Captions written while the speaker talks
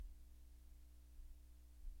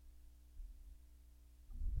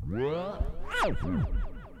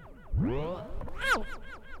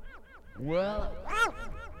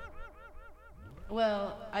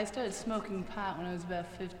Well, I started smoking pot when I was about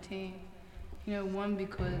 15. You know, one,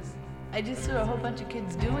 because I just saw a whole bunch of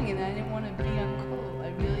kids doing it and I didn't want to be uncool. I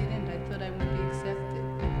really didn't. I thought I wouldn't be accepted.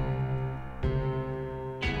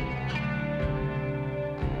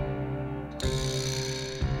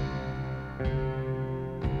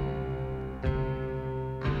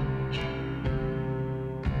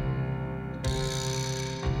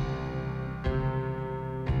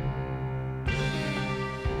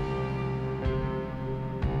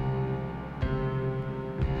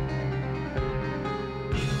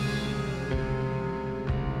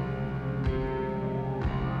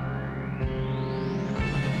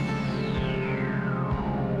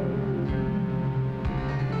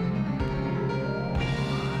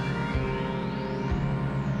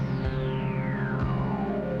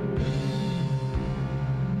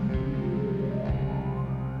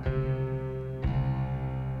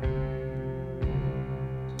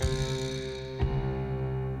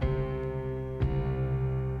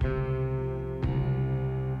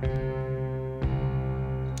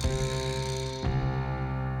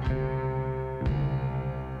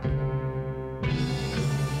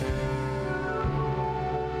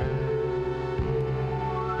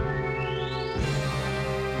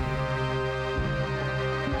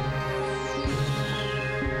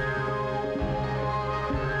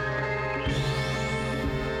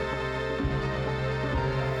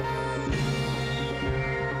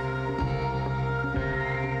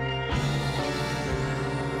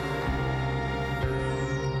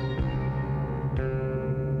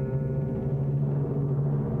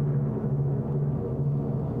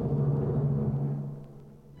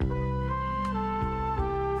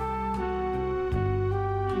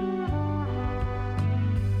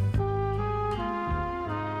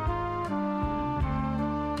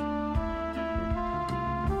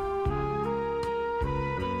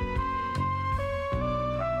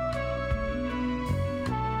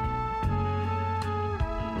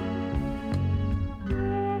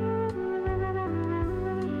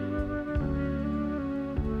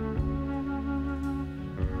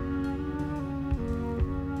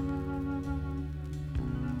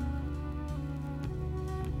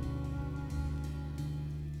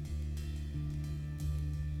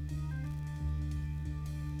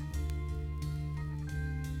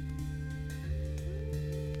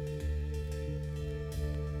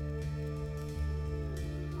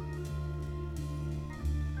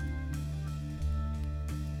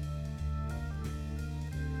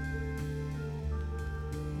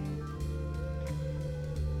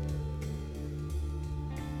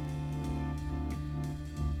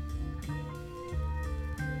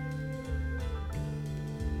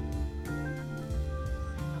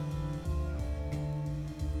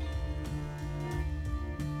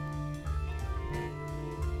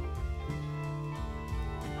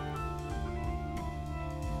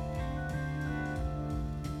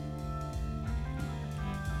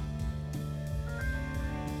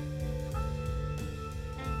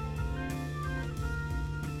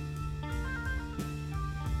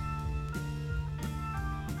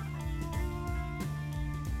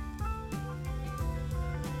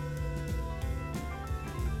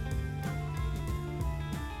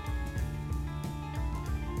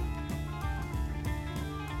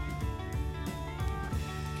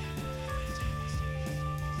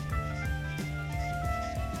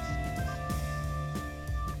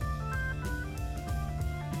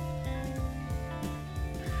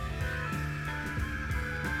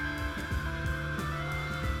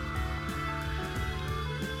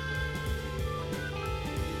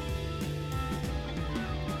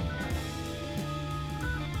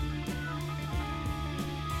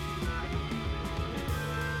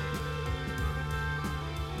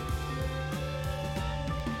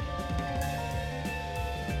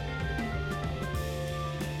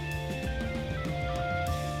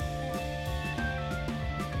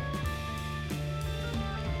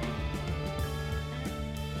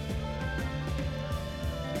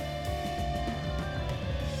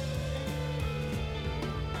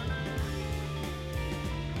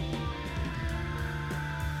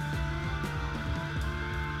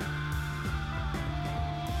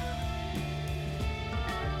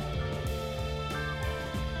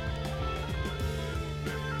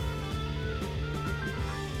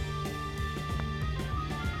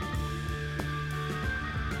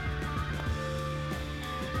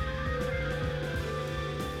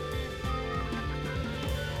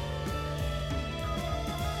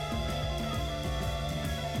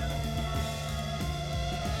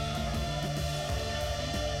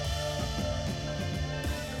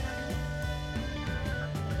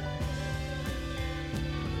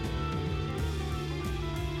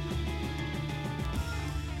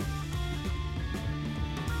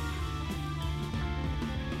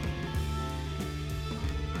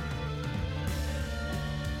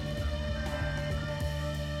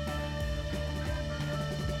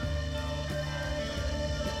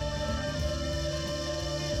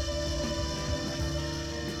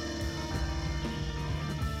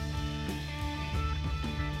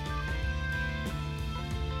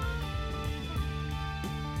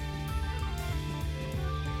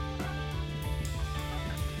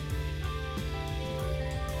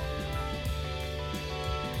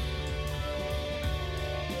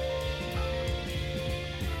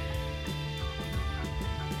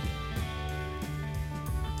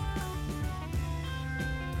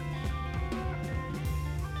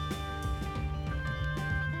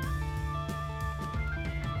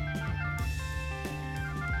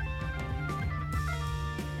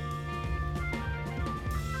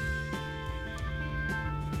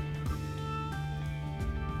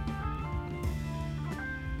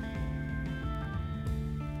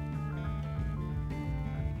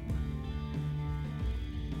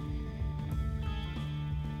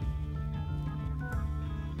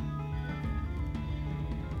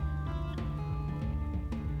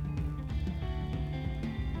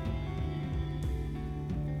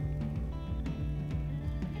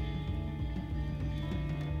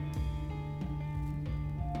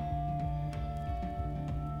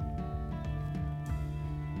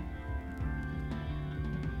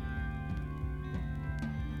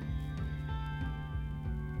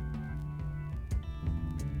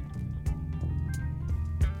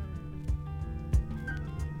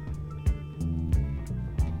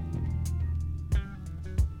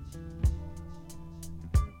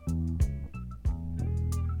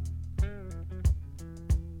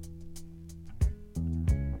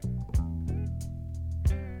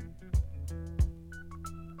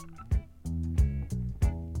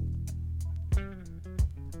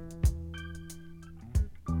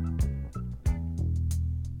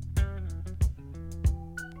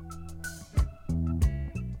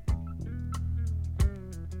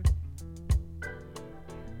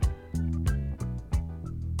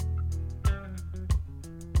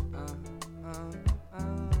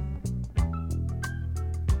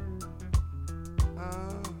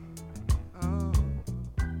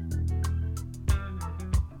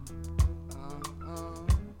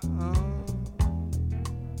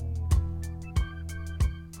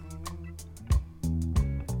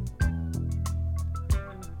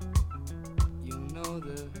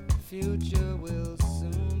 future will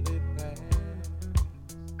soon be past.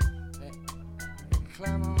 Hey,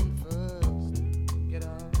 climb on first, get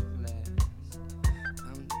off last.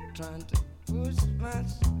 I'm trying to push my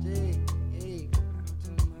stick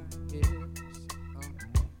to my hips,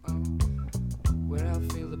 where I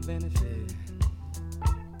feel the benefit.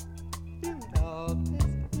 Do it all,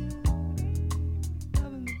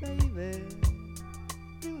 loving me, baby.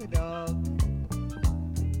 Do it all,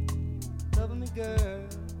 loving me, girl.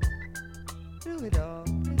 Do it all,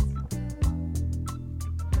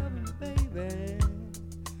 loving me, baby.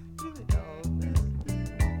 Do it all,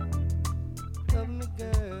 loving me,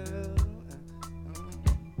 girl.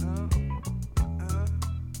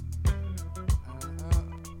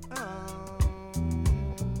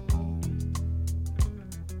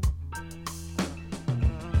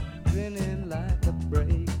 Grinning like a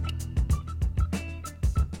break,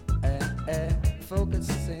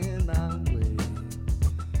 focusing my way.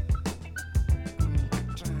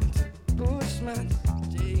 I'm trying to push my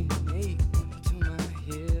technique to my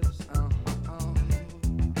hips,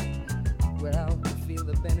 where I feel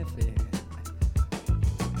the benefit.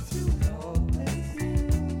 Through all this,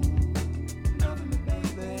 loving me,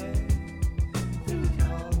 baby. Through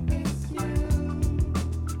all this,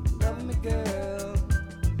 loving me, girl.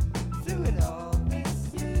 Through it all, it's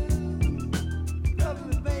you. Love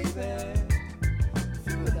me, baby.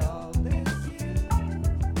 Through it all, it's you.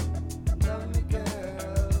 Love me, girl.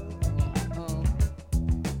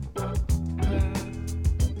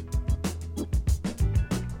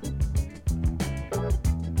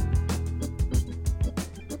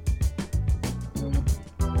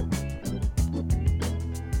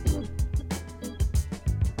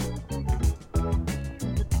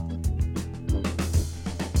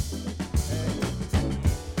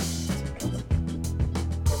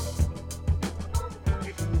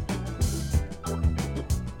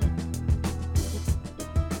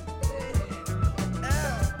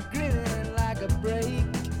 Grinning like a break.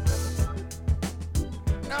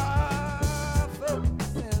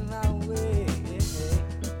 Focusing our way.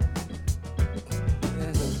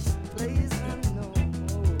 There's a place I know we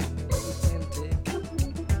can take.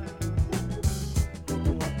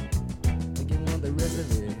 Think you want the rest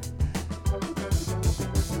of it.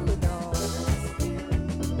 Do it all, it's you.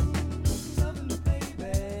 Love me,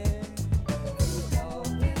 baby. Do it all,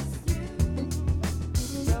 it's you.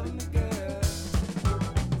 Love me, girl.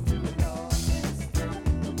 Do it all, it's you.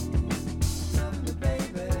 Love me,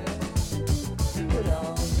 baby. Do it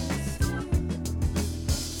all, it's you.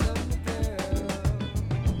 Love me, girl.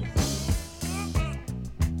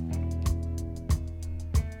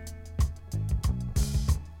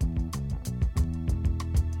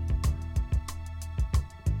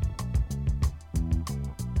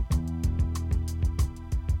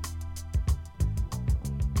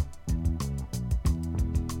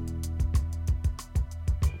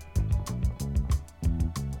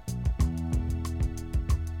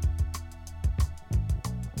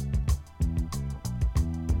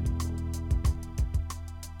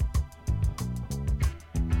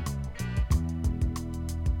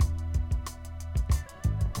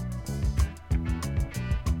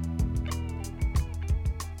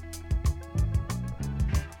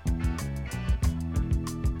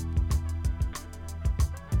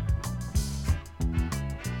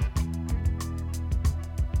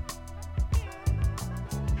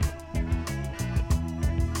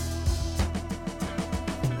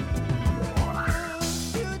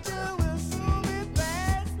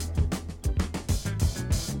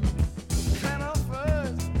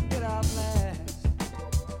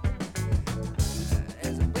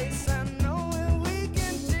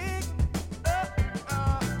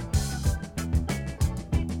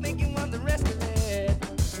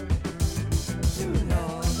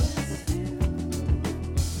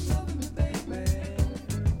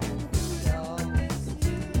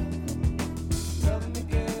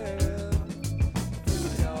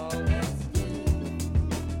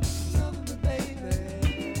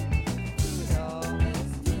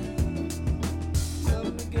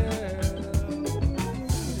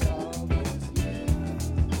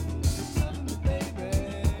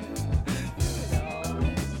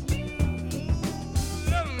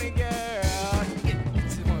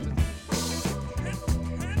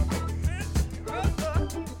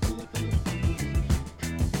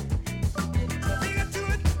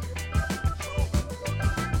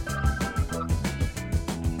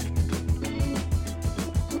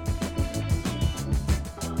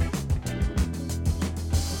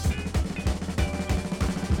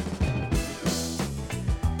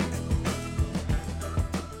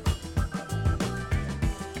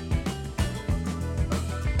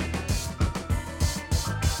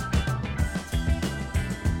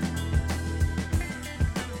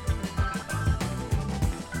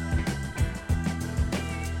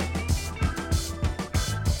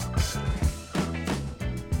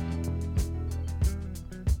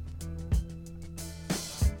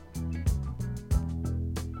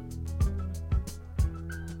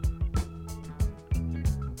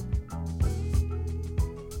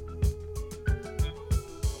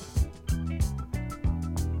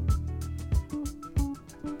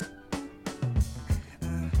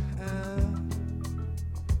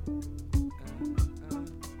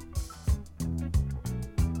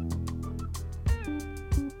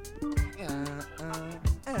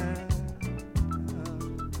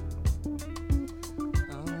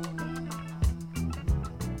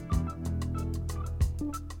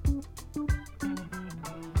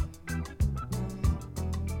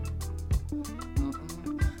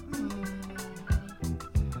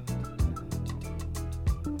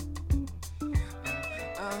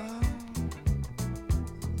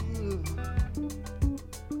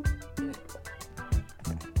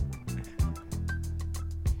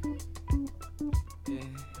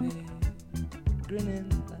 grinning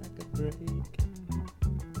like a break.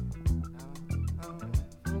 I'm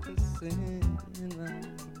focusing my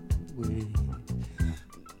way.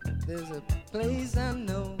 There's a place I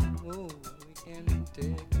know we can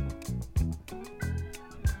take.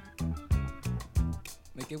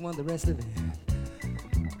 Make it want the rest of it.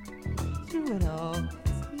 Through it all,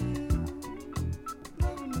 it's you.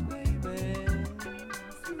 Loving me, baby.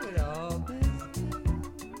 Through it all, it's you.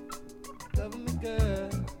 Loving me, girl.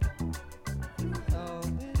 Through it all,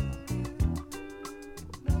 it's you.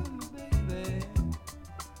 Loving me, baby.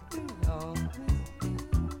 Through it all, it's you.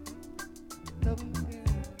 Loving me,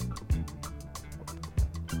 girl.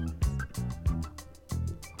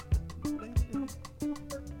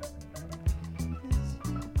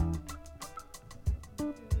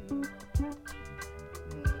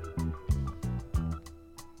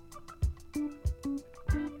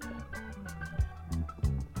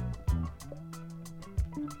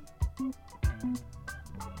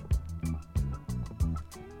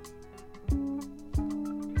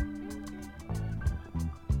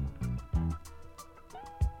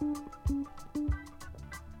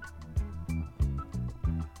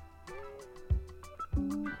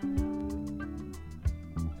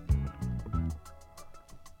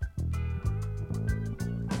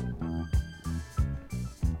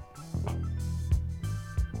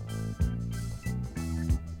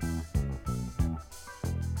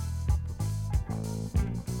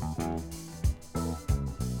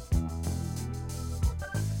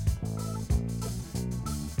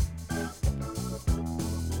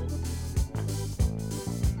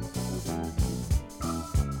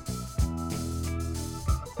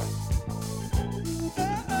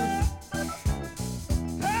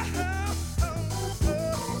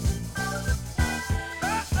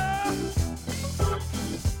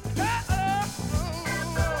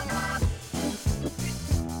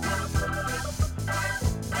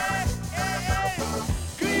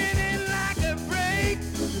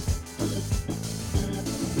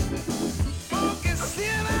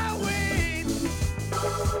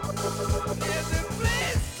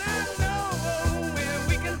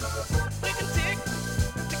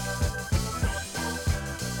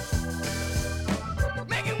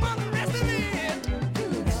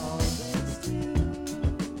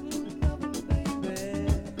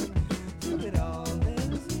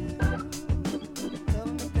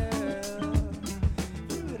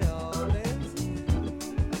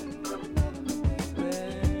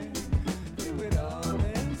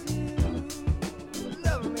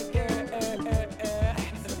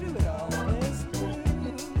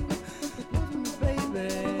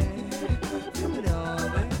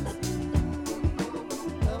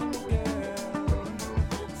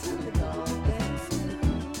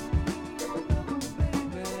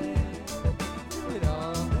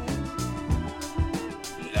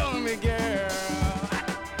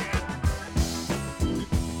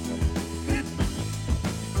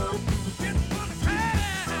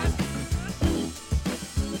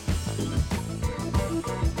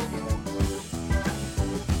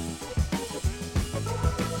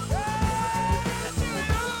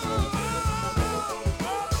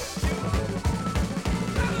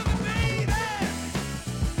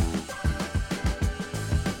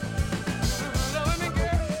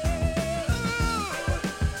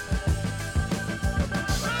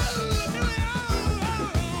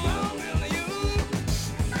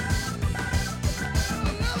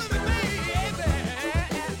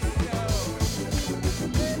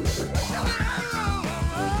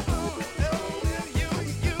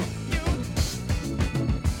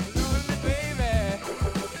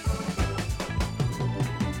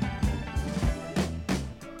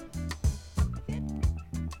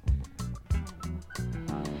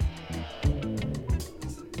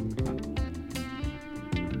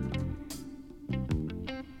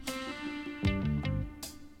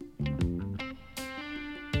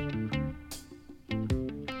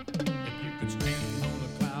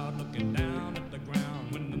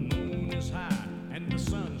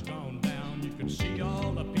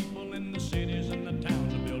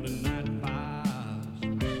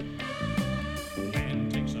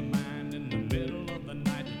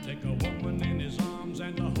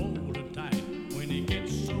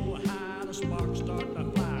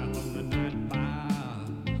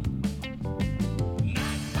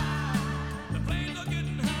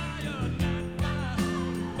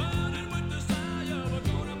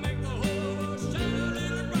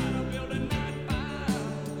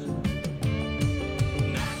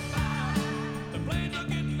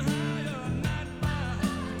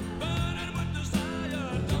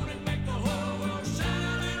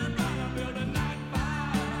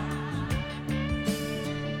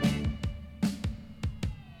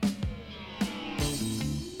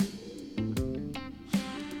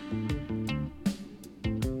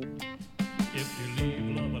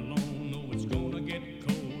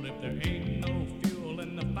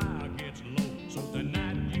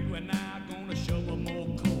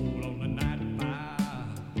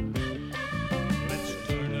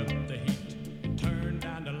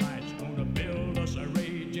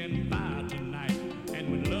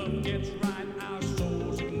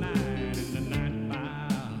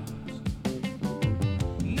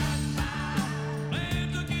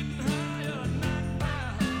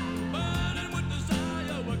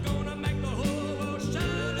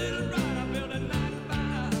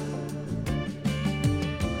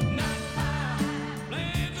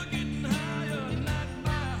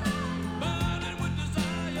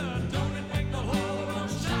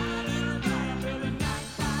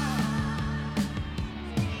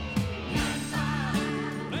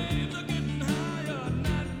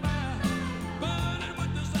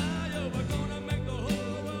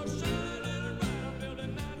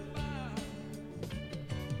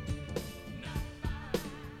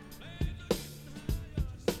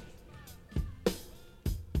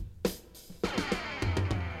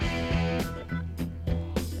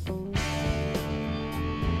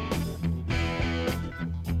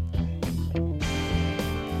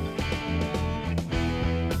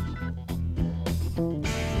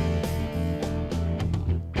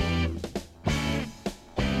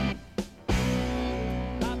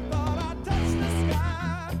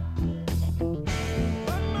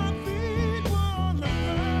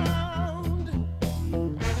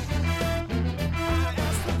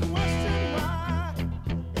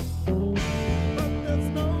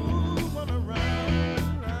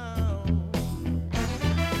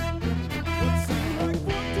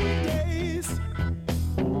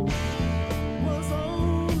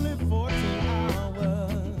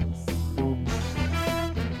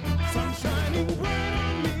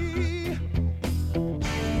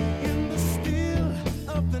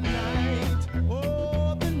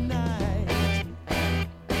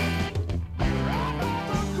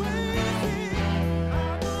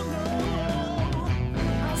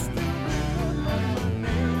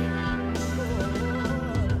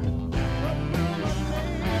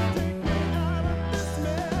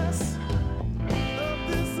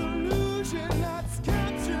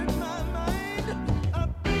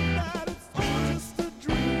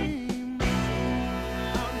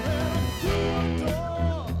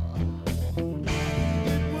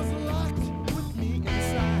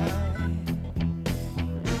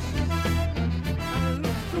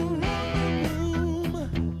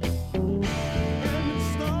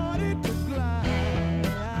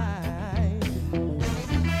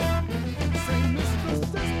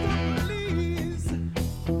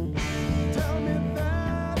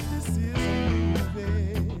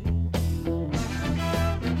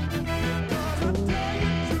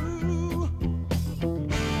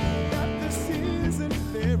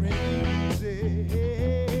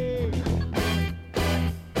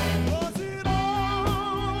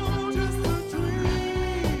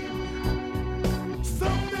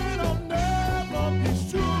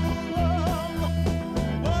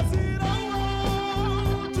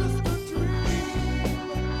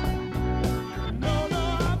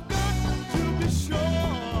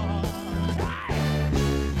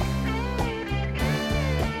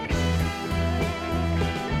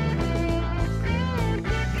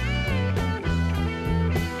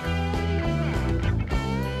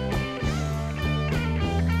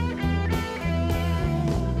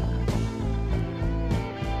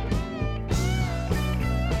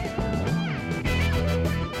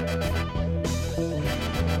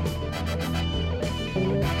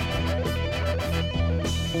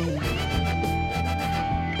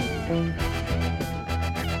 I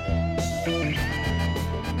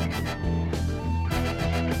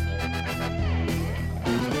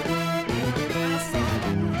saw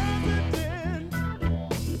the president.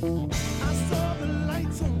 I saw the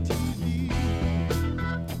lights on TV.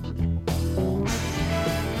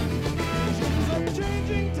 Visions of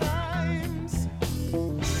changing times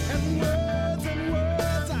and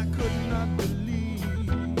words I could not believe.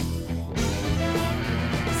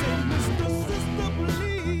 So, Mr. Sister,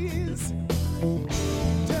 please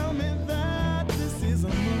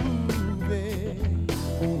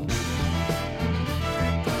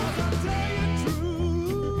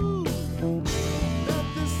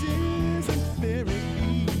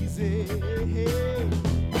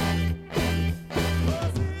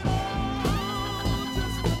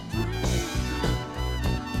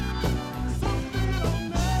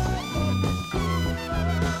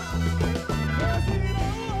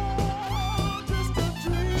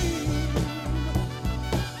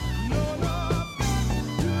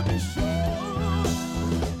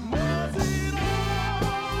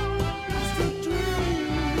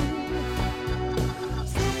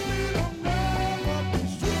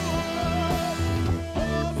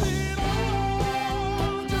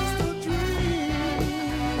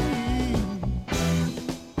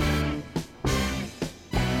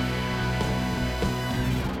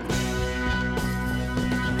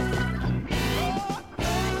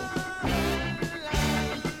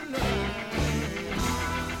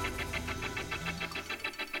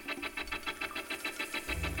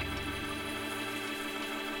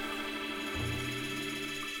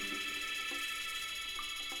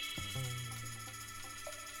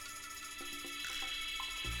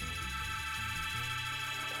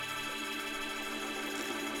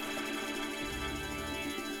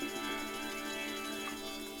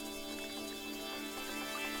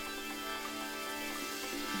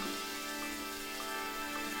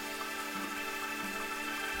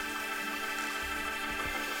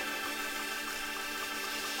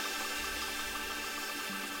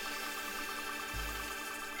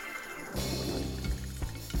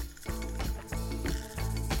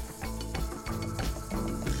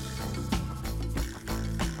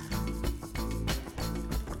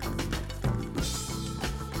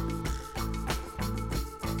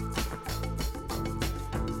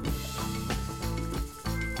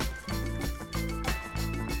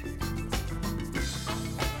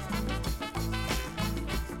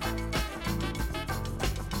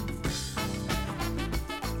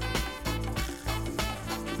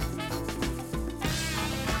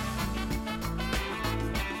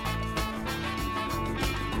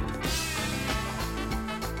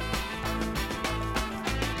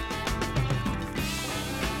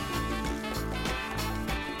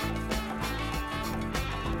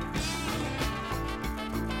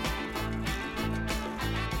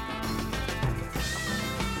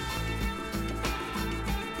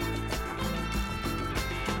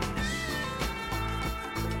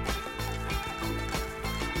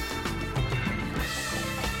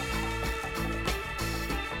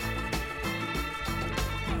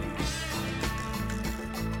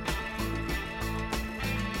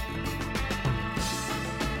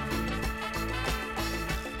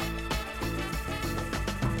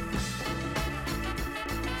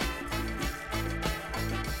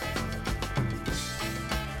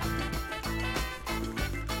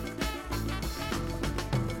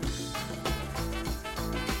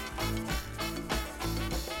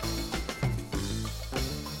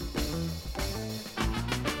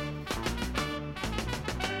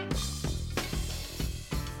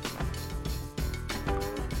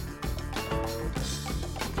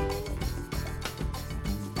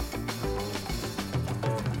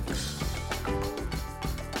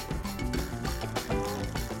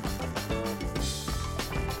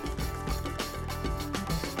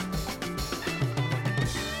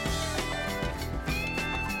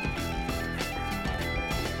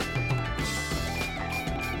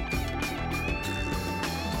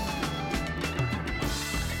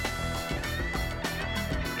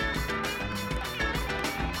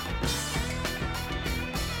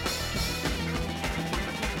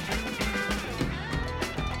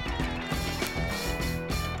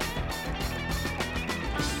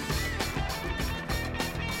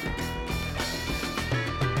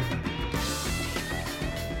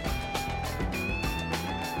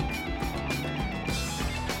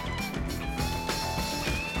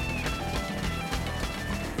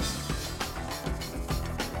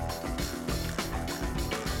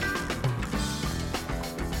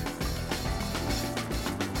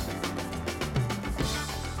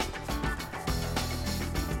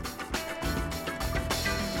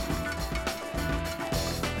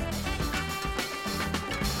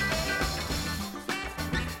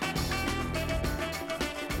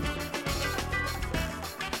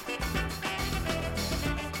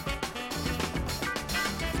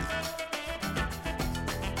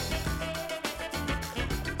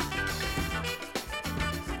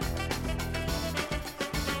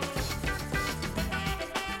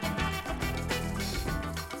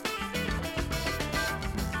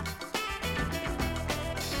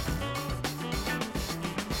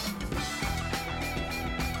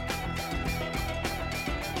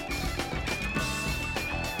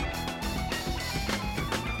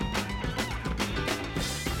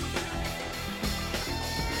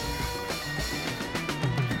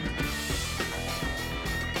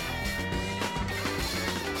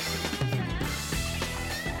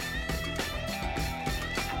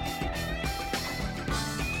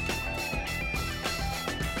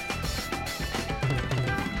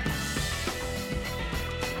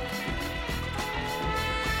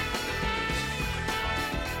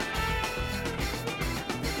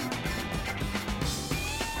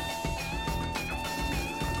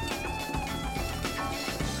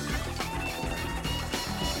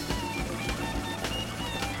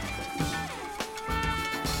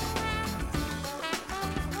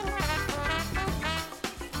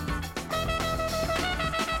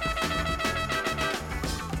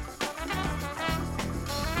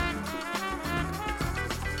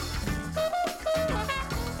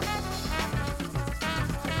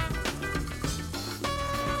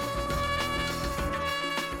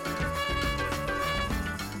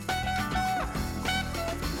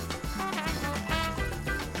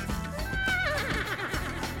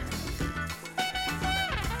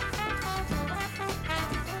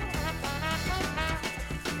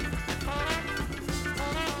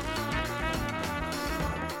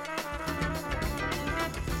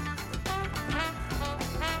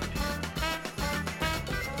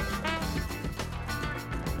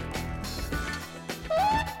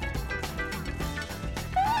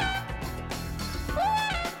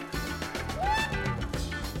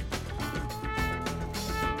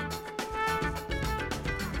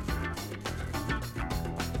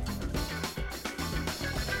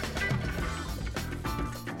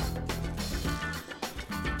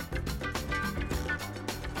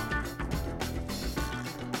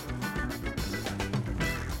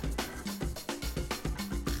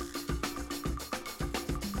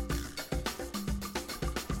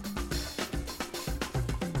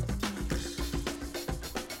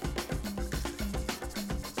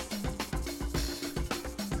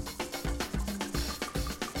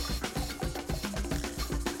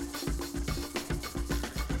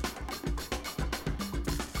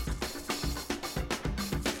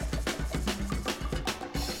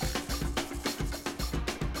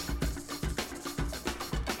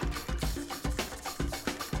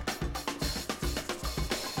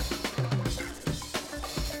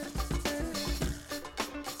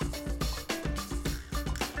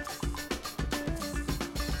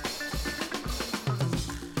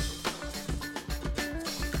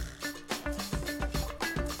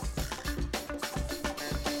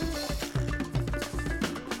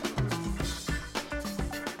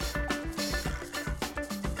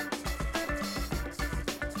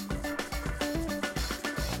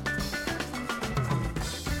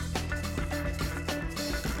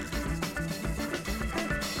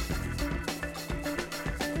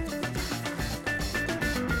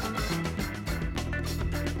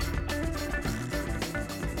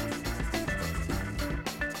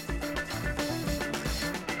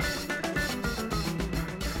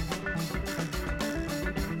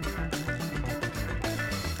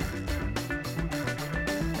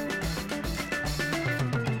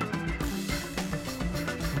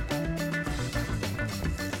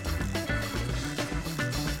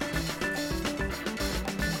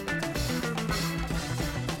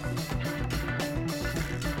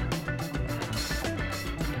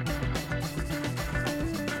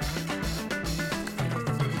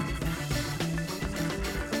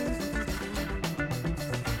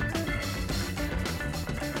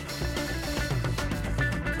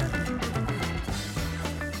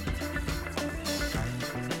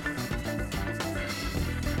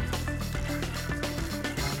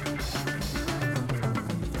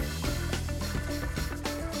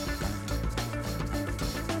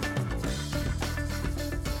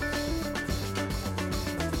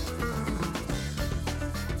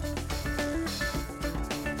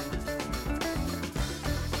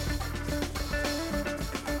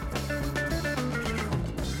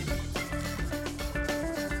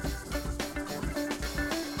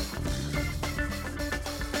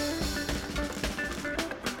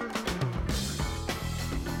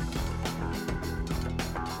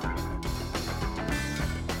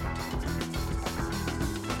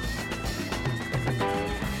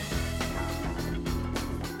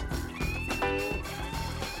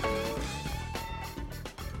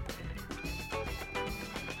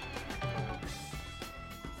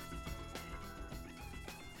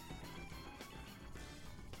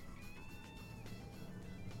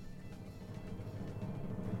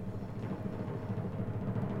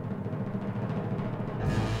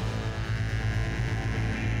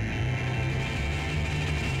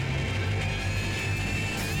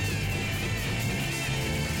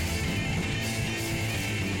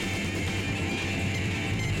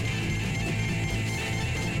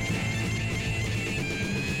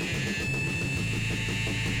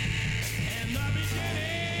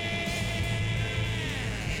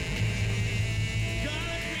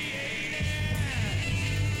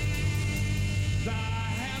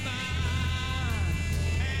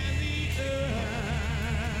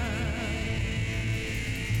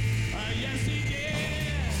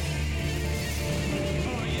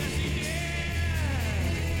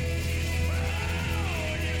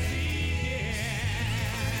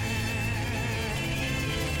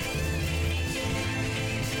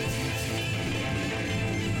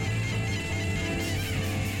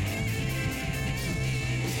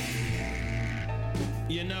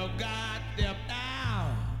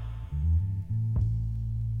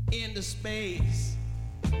into space.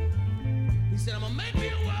 He said, I'm gonna make me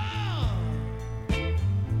a world,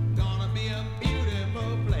 gonna be a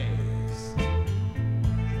beautiful place.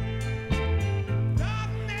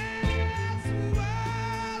 Darkness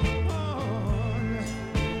was upon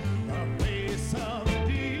the face of the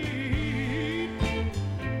deep.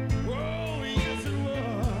 Oh, yes it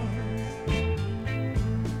was.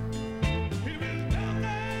 It was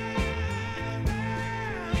darker than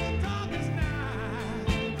the darkest night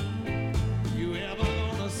you ever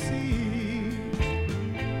gonna see.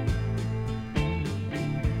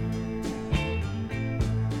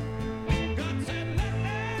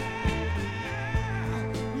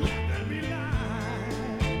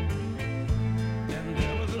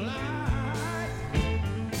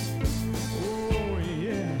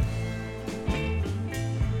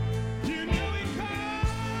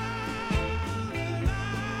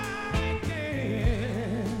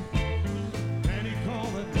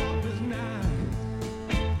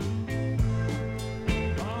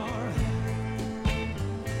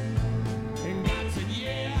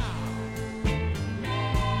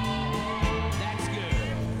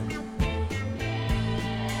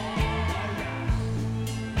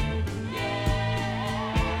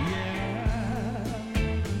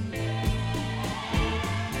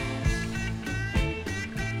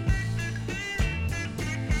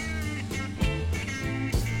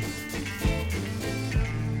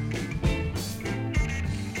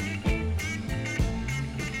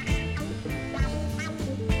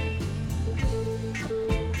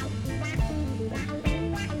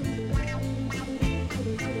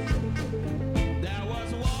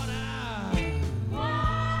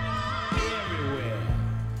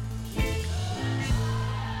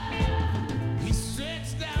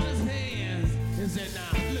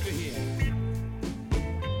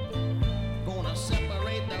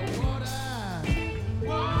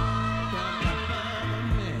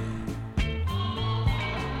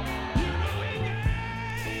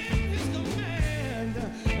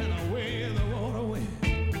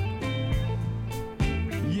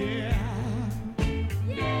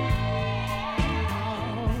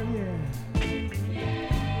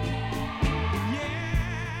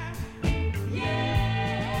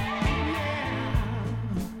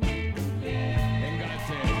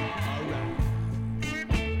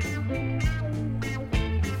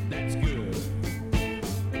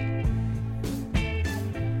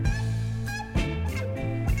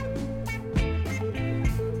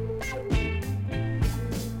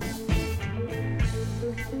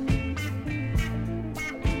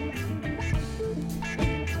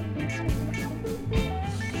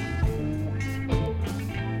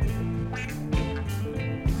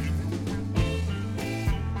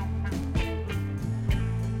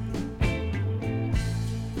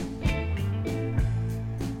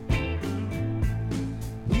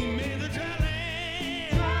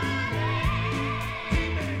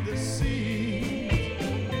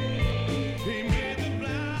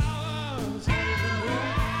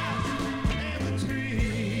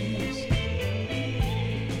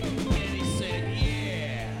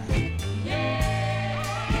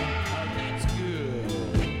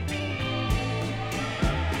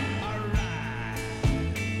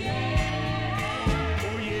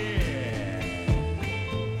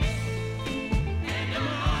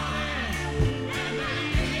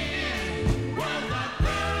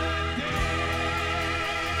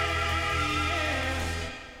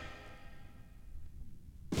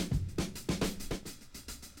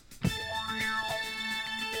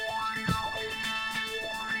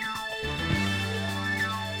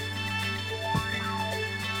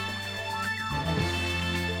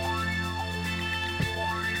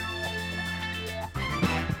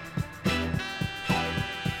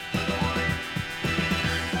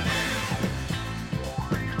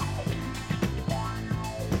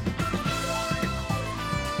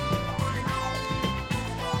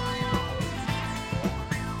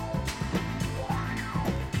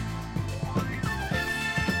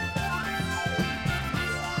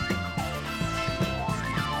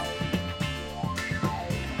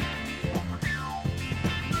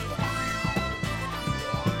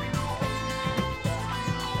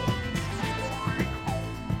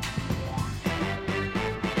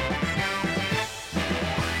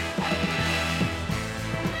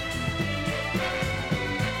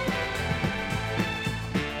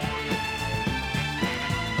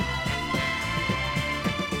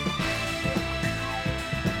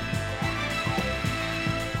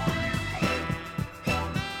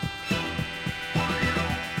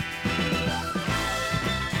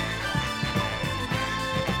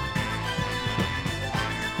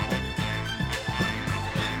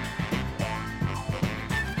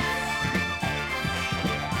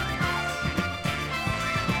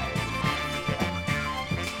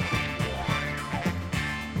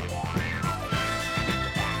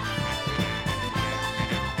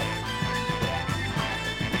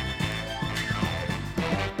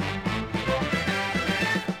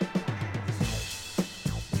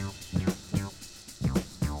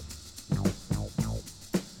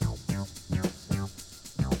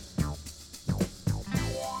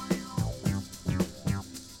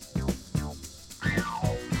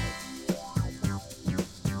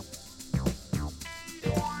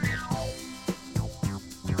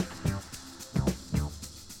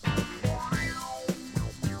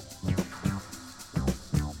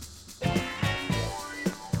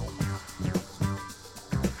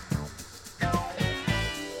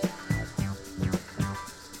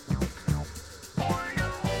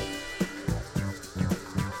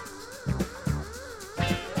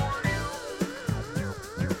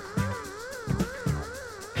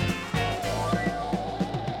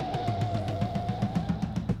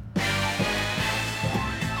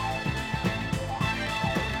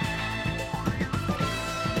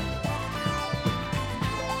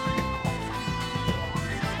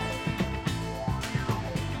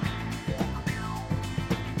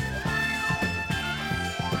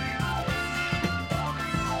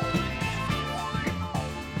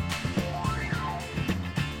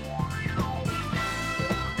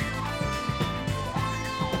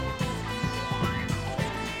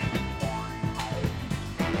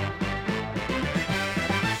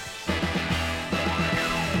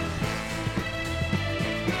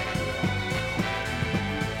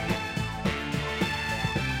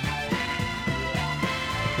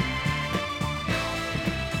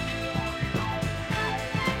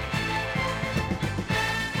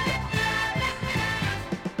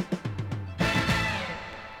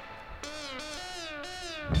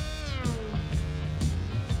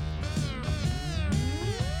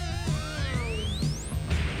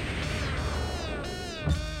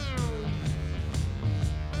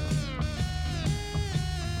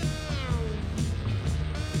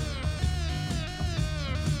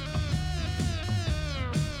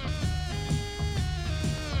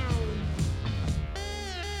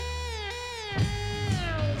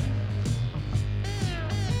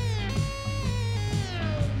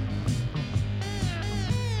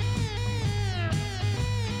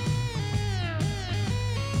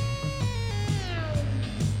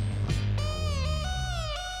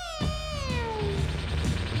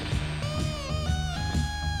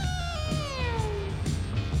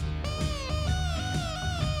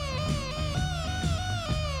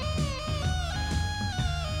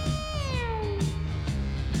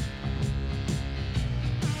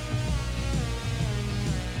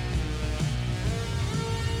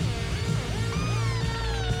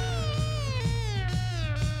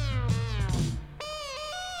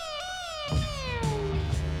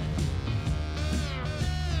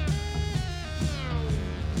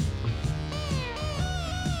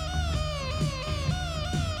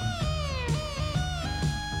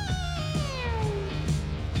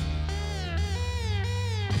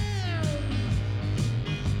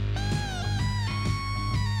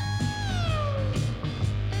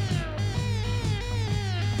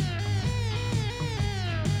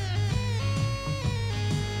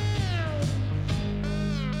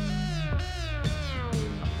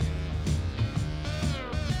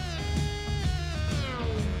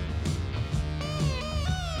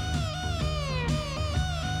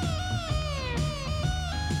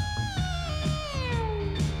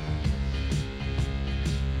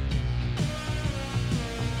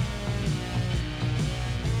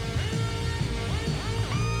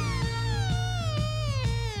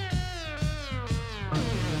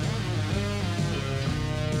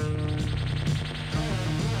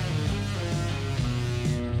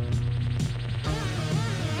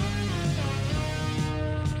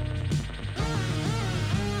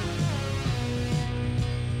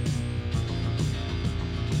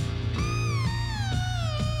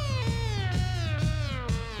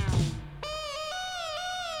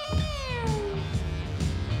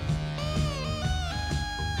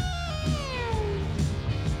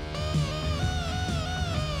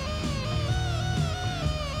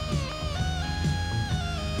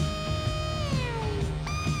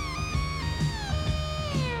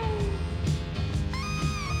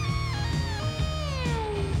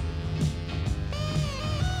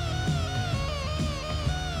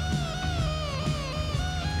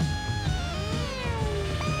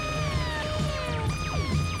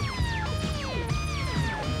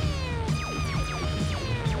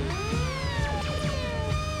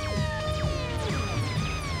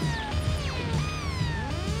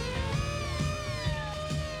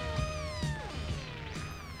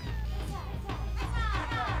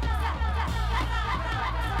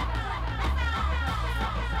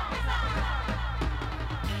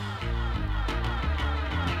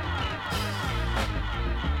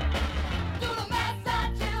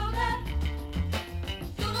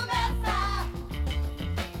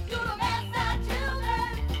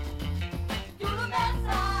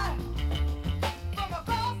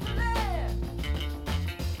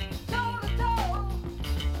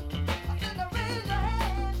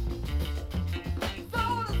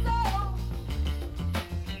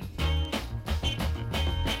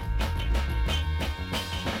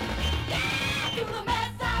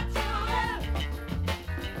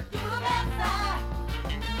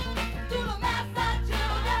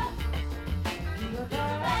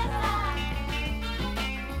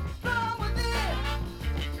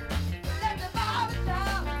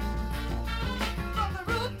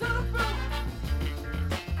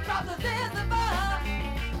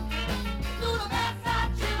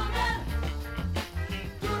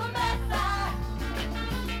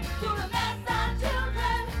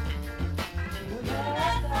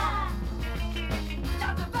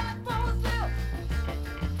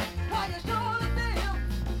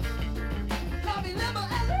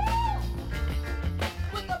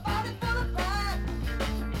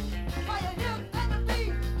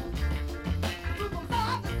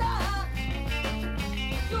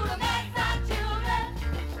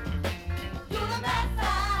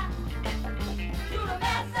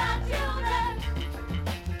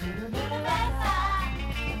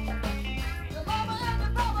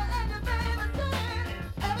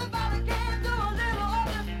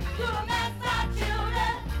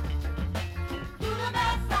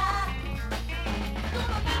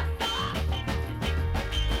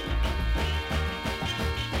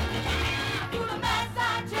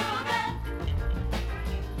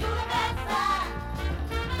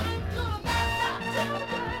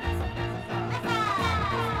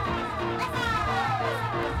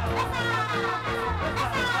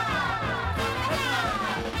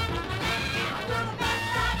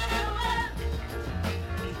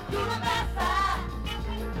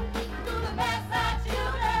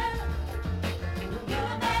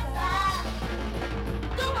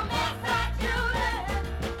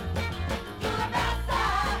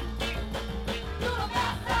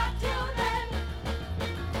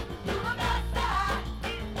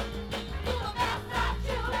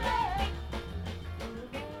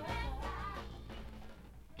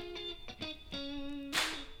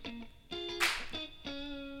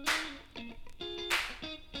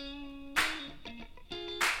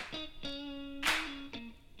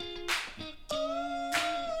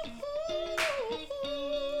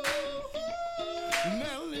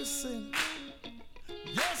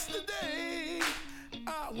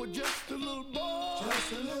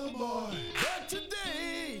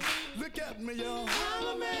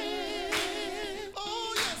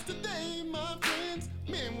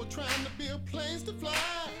 place to fly.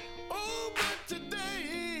 Oh, but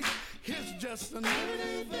today it's just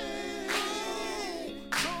another day.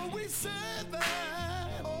 So we said that,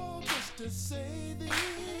 oh, just to say this,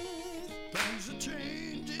 things are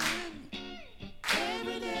changing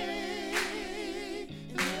every day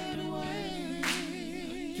in every way.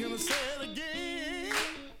 Can I say it again?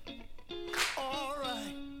 All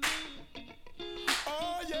right.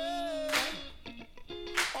 Oh yeah.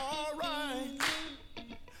 All right.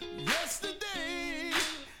 Yesterday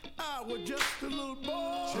I was just a little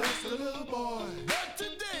boy. Just a little boy. But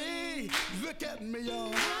today, look at me,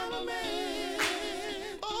 y'all. I'm a man.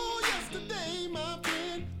 Oh, yesterday, my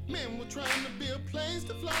friend, men were trying to be a place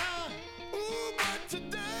to fly. Ooh, but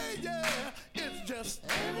today, yeah, it's just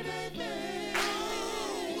everyday thing.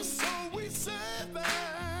 Oh, so we said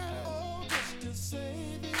that. Oh, just to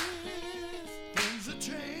say this, things are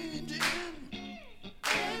changing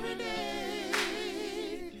every day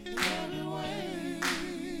in every way.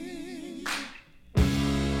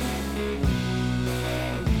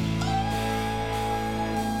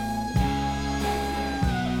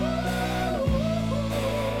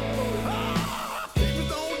 People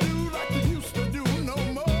don't do like they used to do no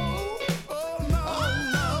more. Oh no,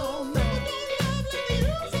 no, no. People don't love like they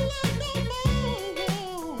used to love no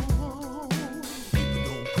more. People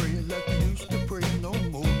don't pray like they used to pray no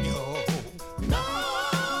more, y'all. No.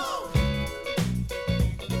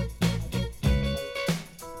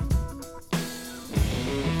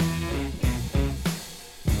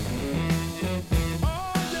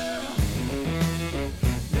 Oh yeah,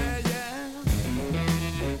 yeah, yeah.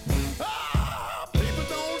 Ah, people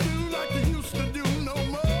don't do like they used to do no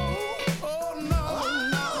more. Oh no,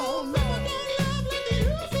 no, no. People don't love like they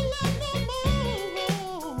used to love no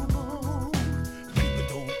more. People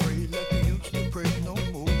don't pray like they used to pray no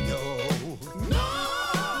more, y'all. No.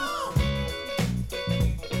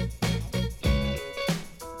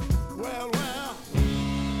 Well, well.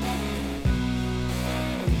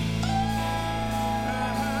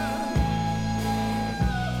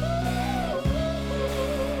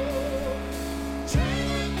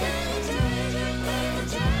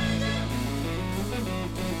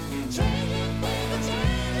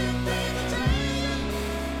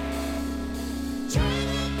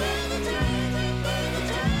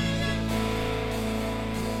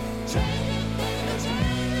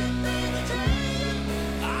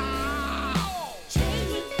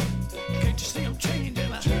 Can't you see I'm changing?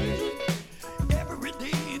 Every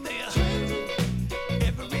day there,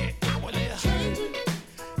 every hour there,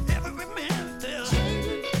 every minute there,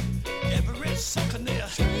 every second there,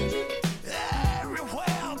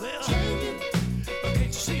 everywhere there. Can't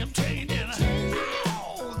you see I'm changing?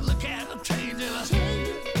 Oh, look at I'm changing.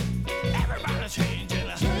 Everybody's changing.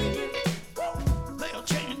 Woo, they're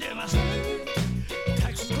changing.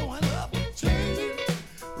 Taxes going up,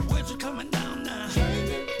 wages coming down now.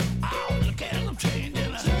 Oh, look at them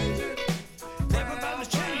changing. Everybody's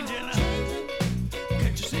changing.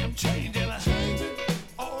 Can't you see them changing?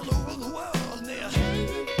 All over the world now.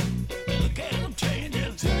 Look at them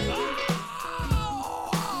changing.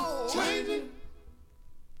 Oh, changing.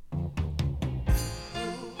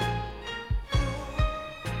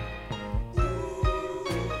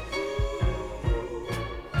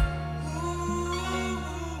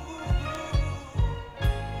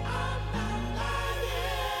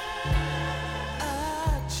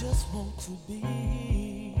 I just want to be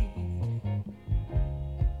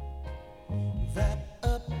wrapped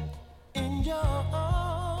up in your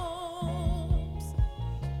arms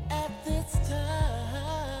at this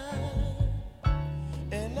time,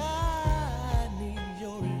 and I need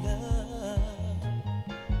your love,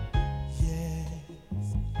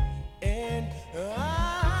 yes, and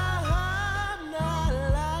I'm not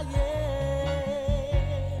lying.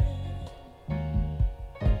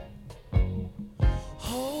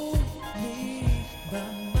 Hold me by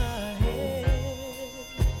my hand,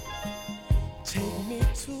 take me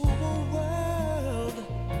to a world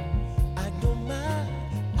I don't mind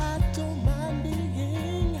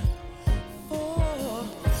being, for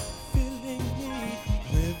filling me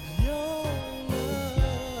with your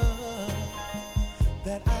love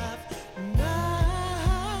that I've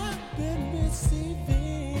not been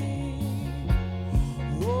receiving.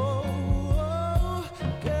 Oh,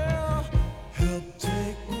 girl, help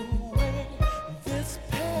take away this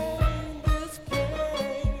pain,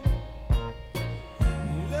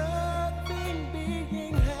 loving,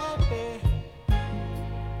 being happy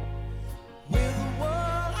with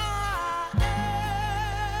what I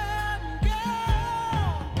am,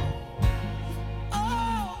 girl.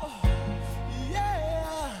 Oh,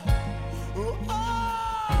 yeah.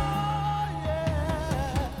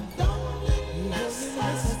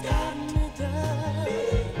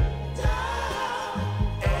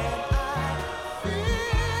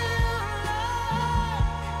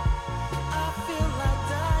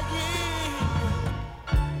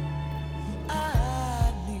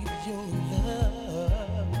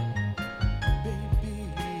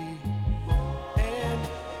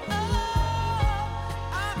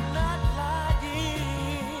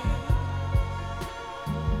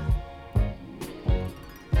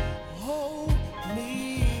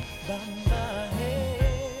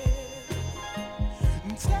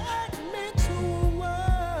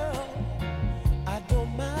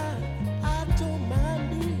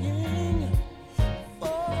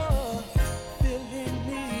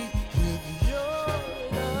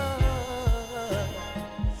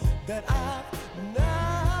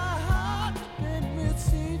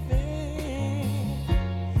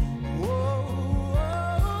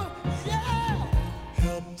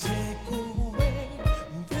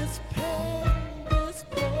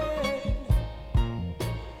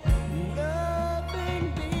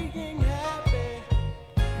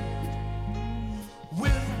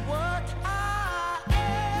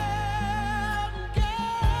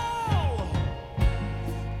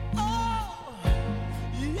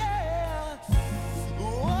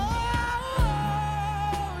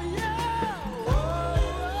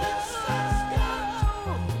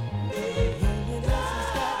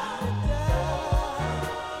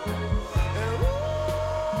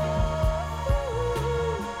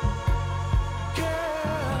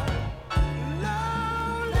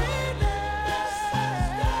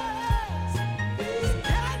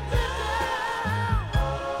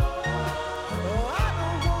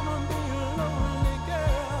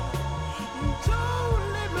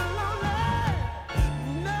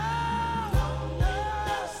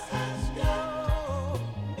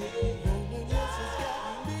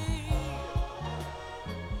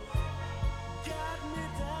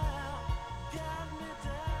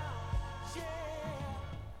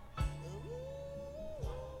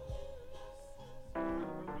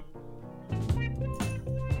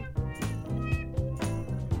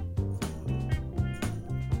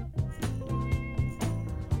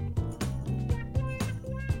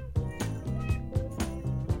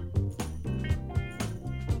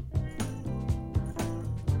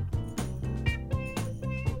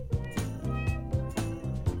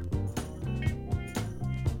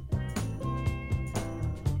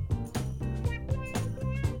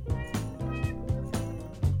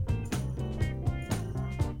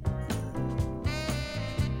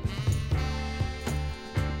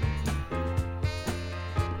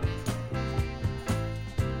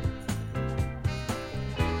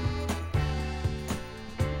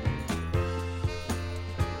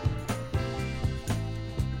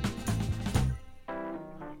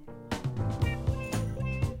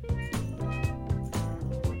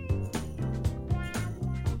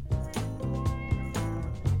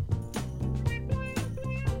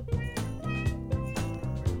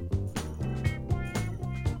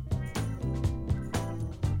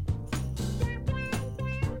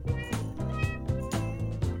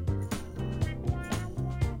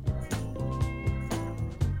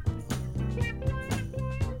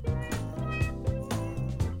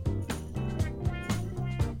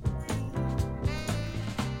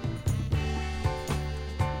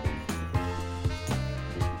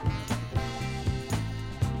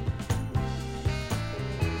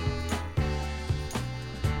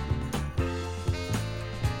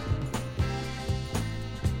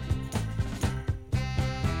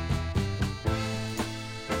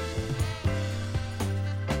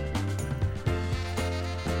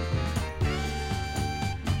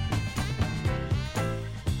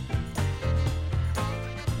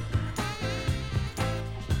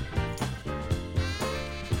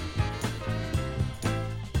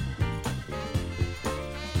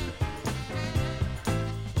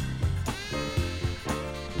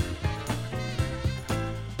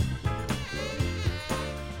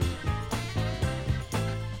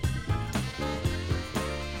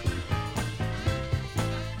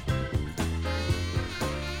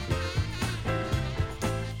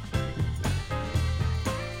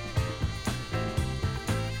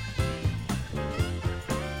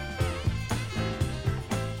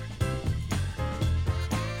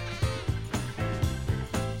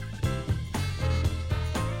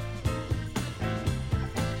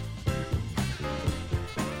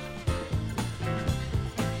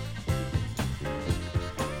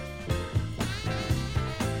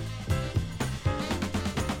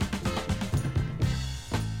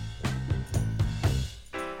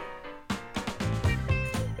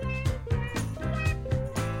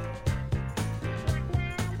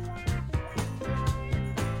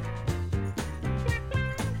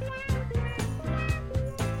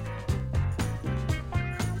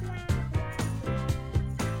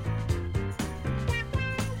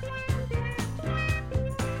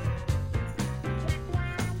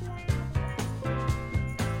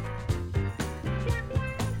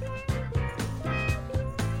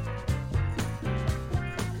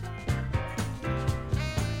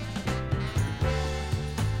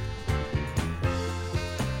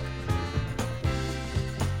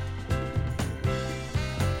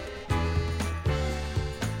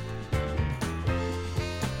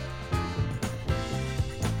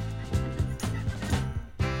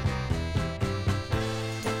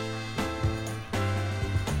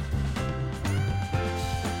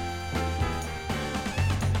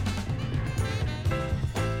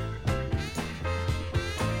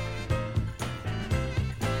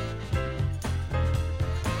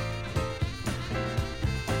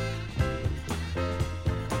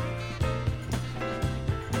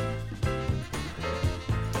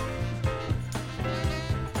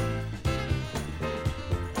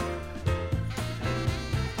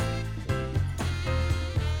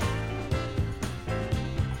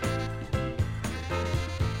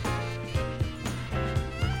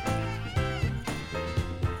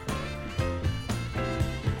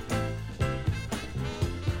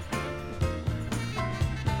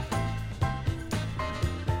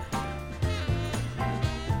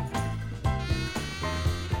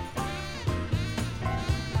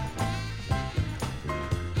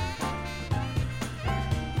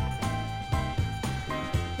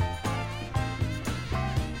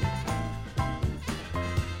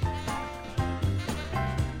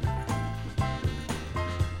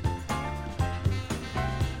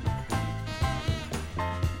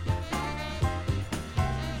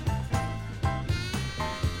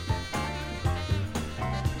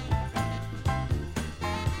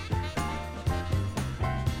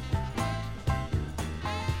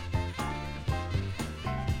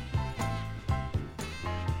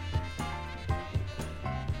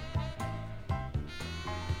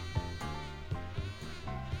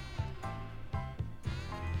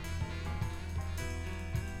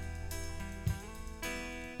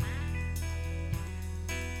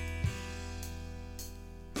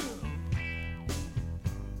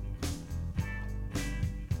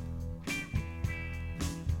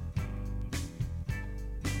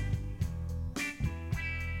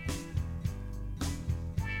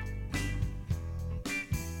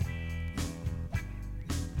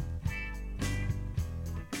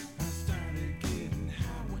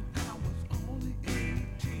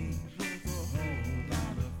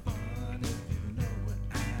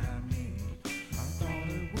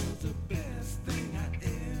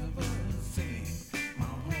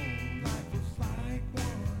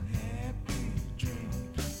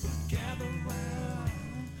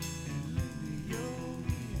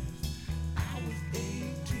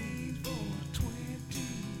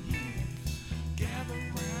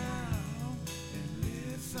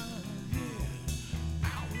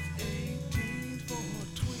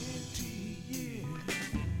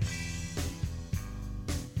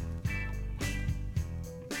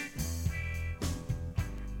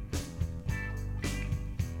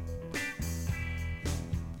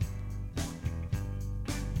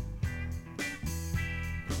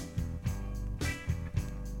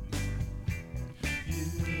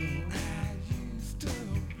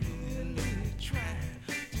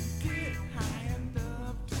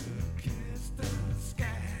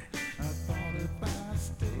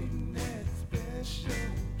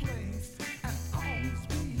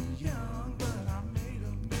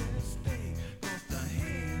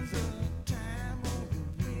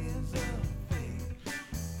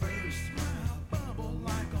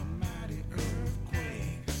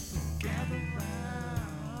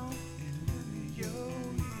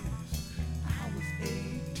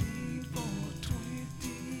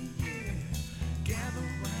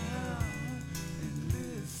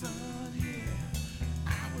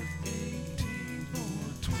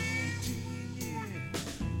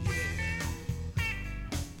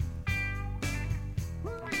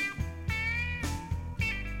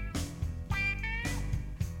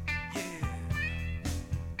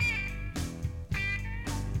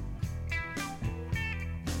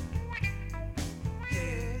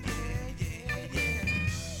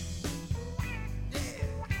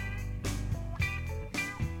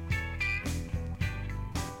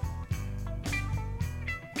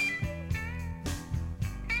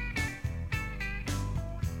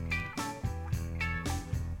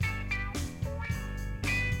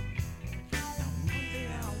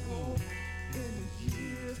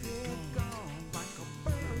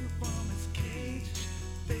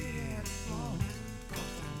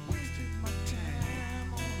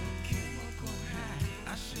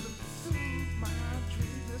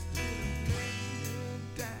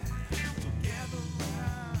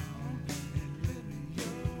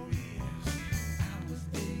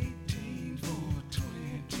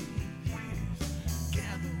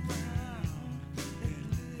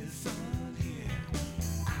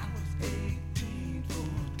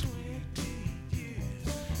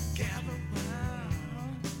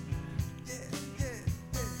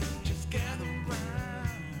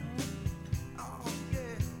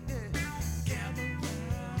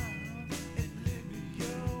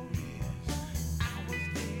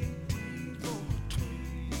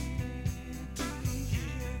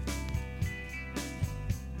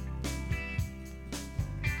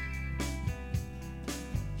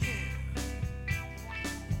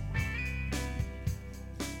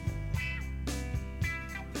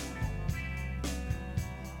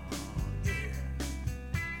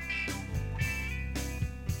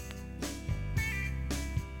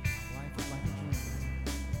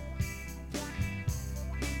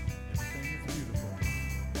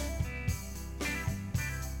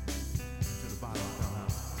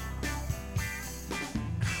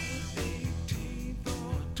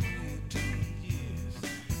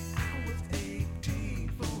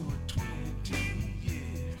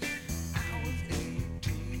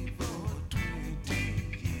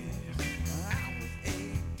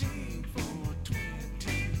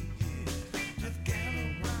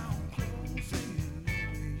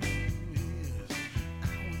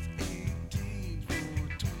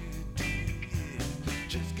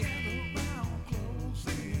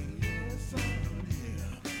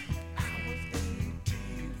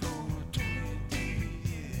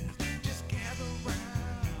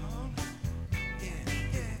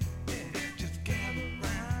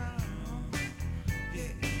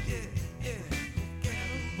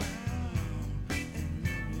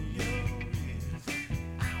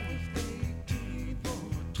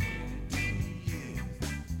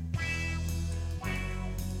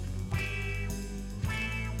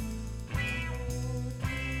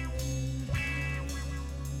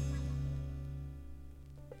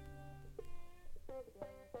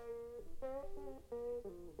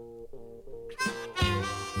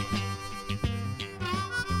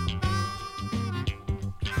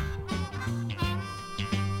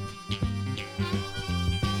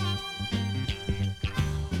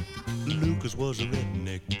 Lucas was a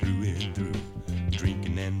redneck through and through.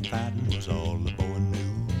 Drinking and fighting was all the boy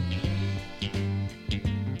knew.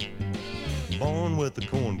 Born with a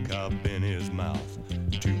corn cob in his mouth,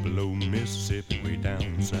 Tupelo, Mississippi, way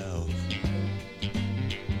down south.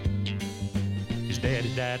 His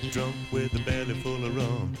daddy died drunk with a belly full of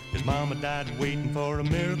rum. His mama died waiting for a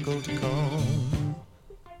miracle to come.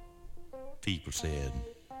 People said,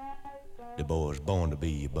 the boy's born to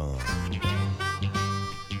be a bum.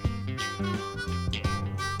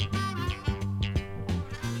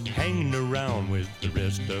 Hanging around with the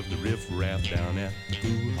rest of the riffraff down at the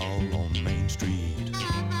pool hall on Main Street.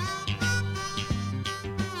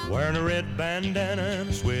 Wearing a red bandana and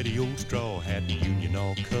a sweaty old straw hat, and union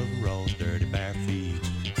all coveralls, dirty bare feet.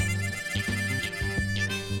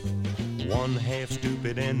 One half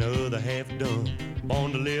stupid and the other half dumb,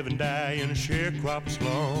 born to live and die in a sharecropper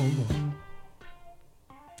slum.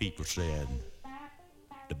 People said,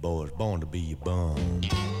 the boy's born to be a bum.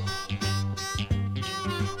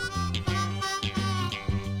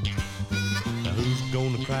 Who's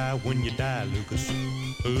gonna cry when you die, Lucas?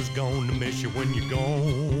 Who's gonna miss you when you're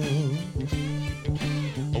gone?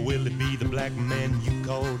 Or will it be the black man you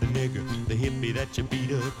called a nigger, the hippie that you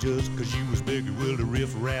beat up just 'cause you was bigger? Will the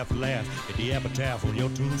riff-raff laugh at the epitaph on your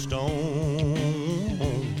tombstone?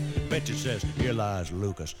 Bet you says, here lies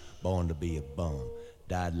Lucas, born to be a bum,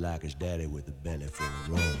 died like his daddy with a belly full of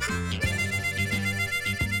rum.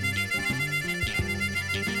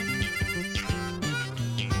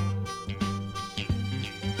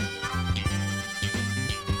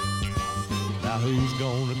 Now who's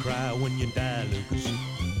gonna cry when you die, Lucas?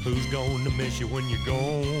 Who's gonna miss you when you're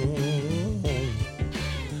gone?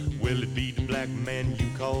 Will it be the black man you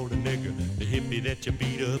called a nigger, the hippie that you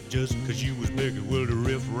beat up just 'cause you was bigger? Will the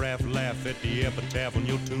riff-raff laugh at the epitaph on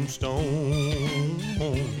your tombstone?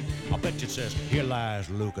 I bet you it says, here lies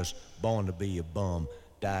Lucas, born to be a bum,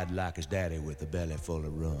 died like his daddy with a belly full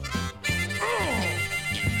of rum.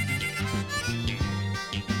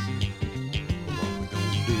 What we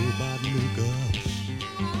gonna do about Lucas?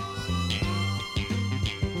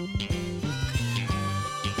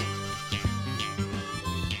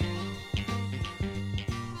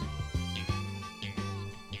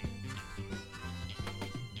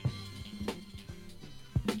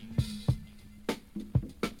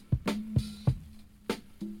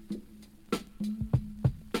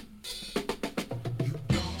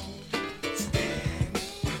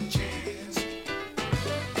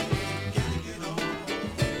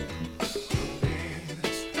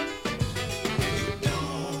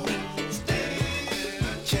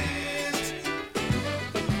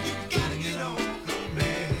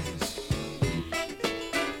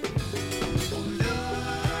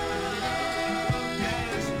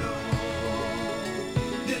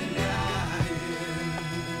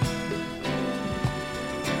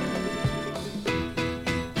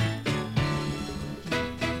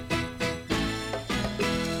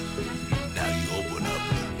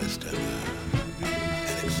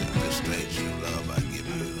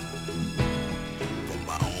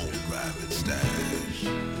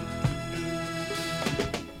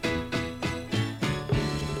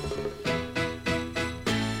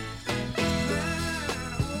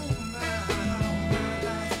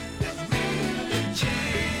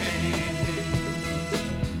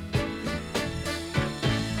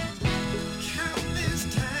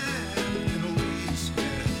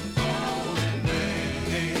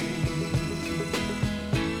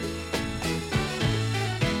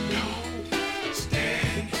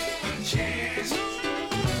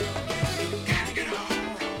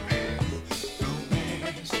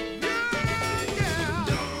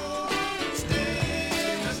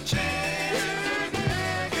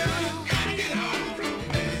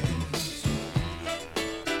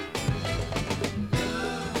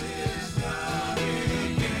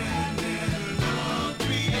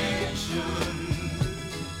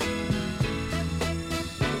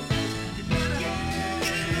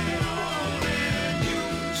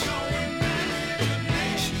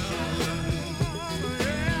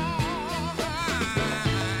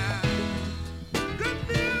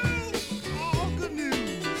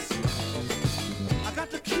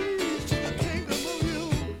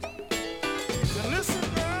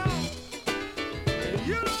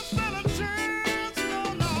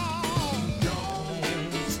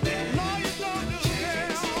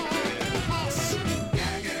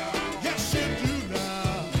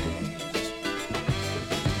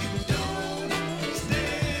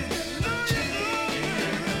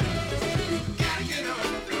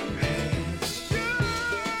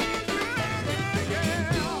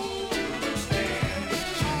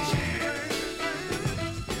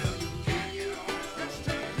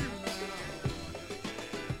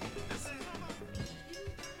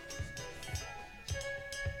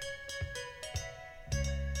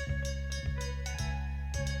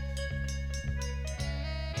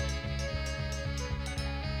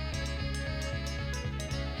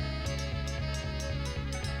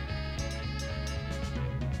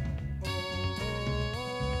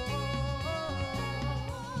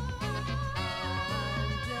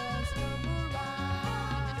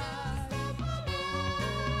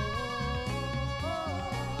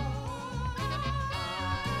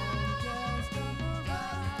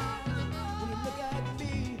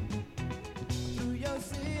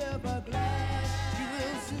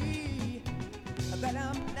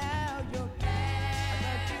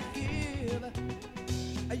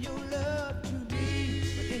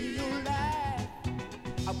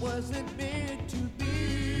 wasn't meant to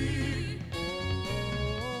be.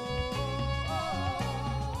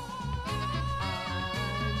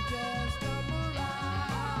 I'm just a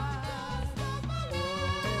mirage.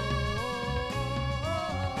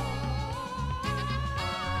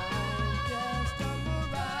 I'm just a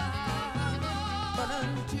mirage. But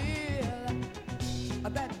until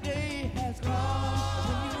that day has come,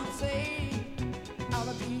 when you say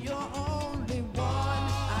I'll be your only one,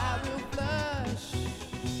 I will flush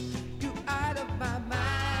you out of my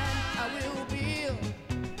mind. I will build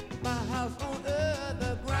my house on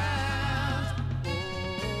other grounds.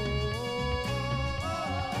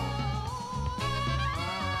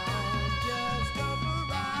 I'm just a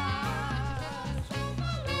mirage.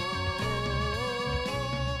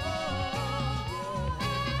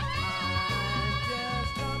 I'm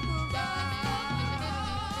just a mirage.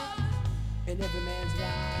 In every man's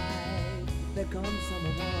life, there comes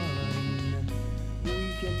someone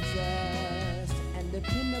we can trust and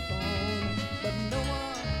depend upon, but no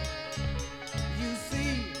one you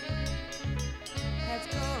see has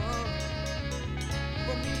come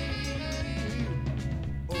for me.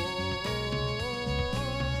 Oh,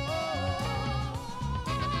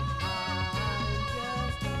 I'm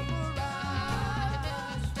just a mirage.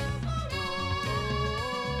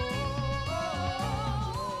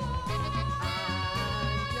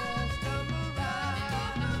 I'm just a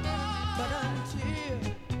mirage. But until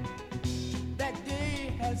that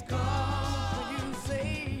day has come when you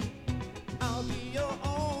say I'll be your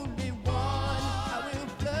only one, I will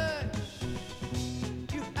flush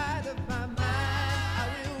you out of my mind. I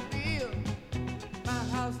will build my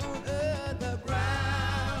house on other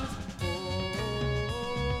grounds.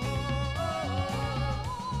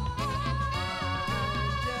 I'm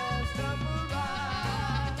just a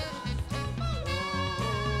mirage.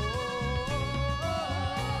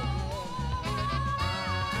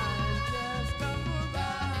 I'm just a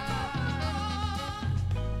mirage.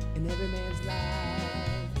 In every man's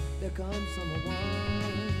life, there comes someone who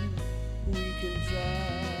we can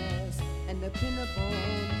trust and depend upon,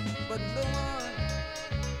 but no one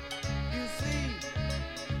you see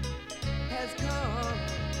has come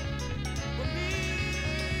for me.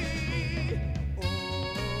 Oh,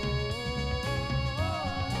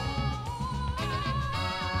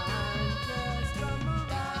 I'm just a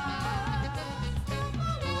mirage.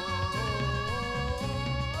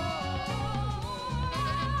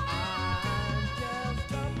 I'm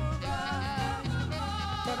just a mirage.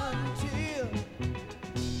 But until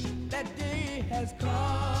that day has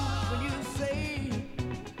come when you say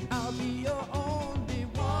I'll be your only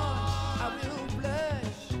one, I will bless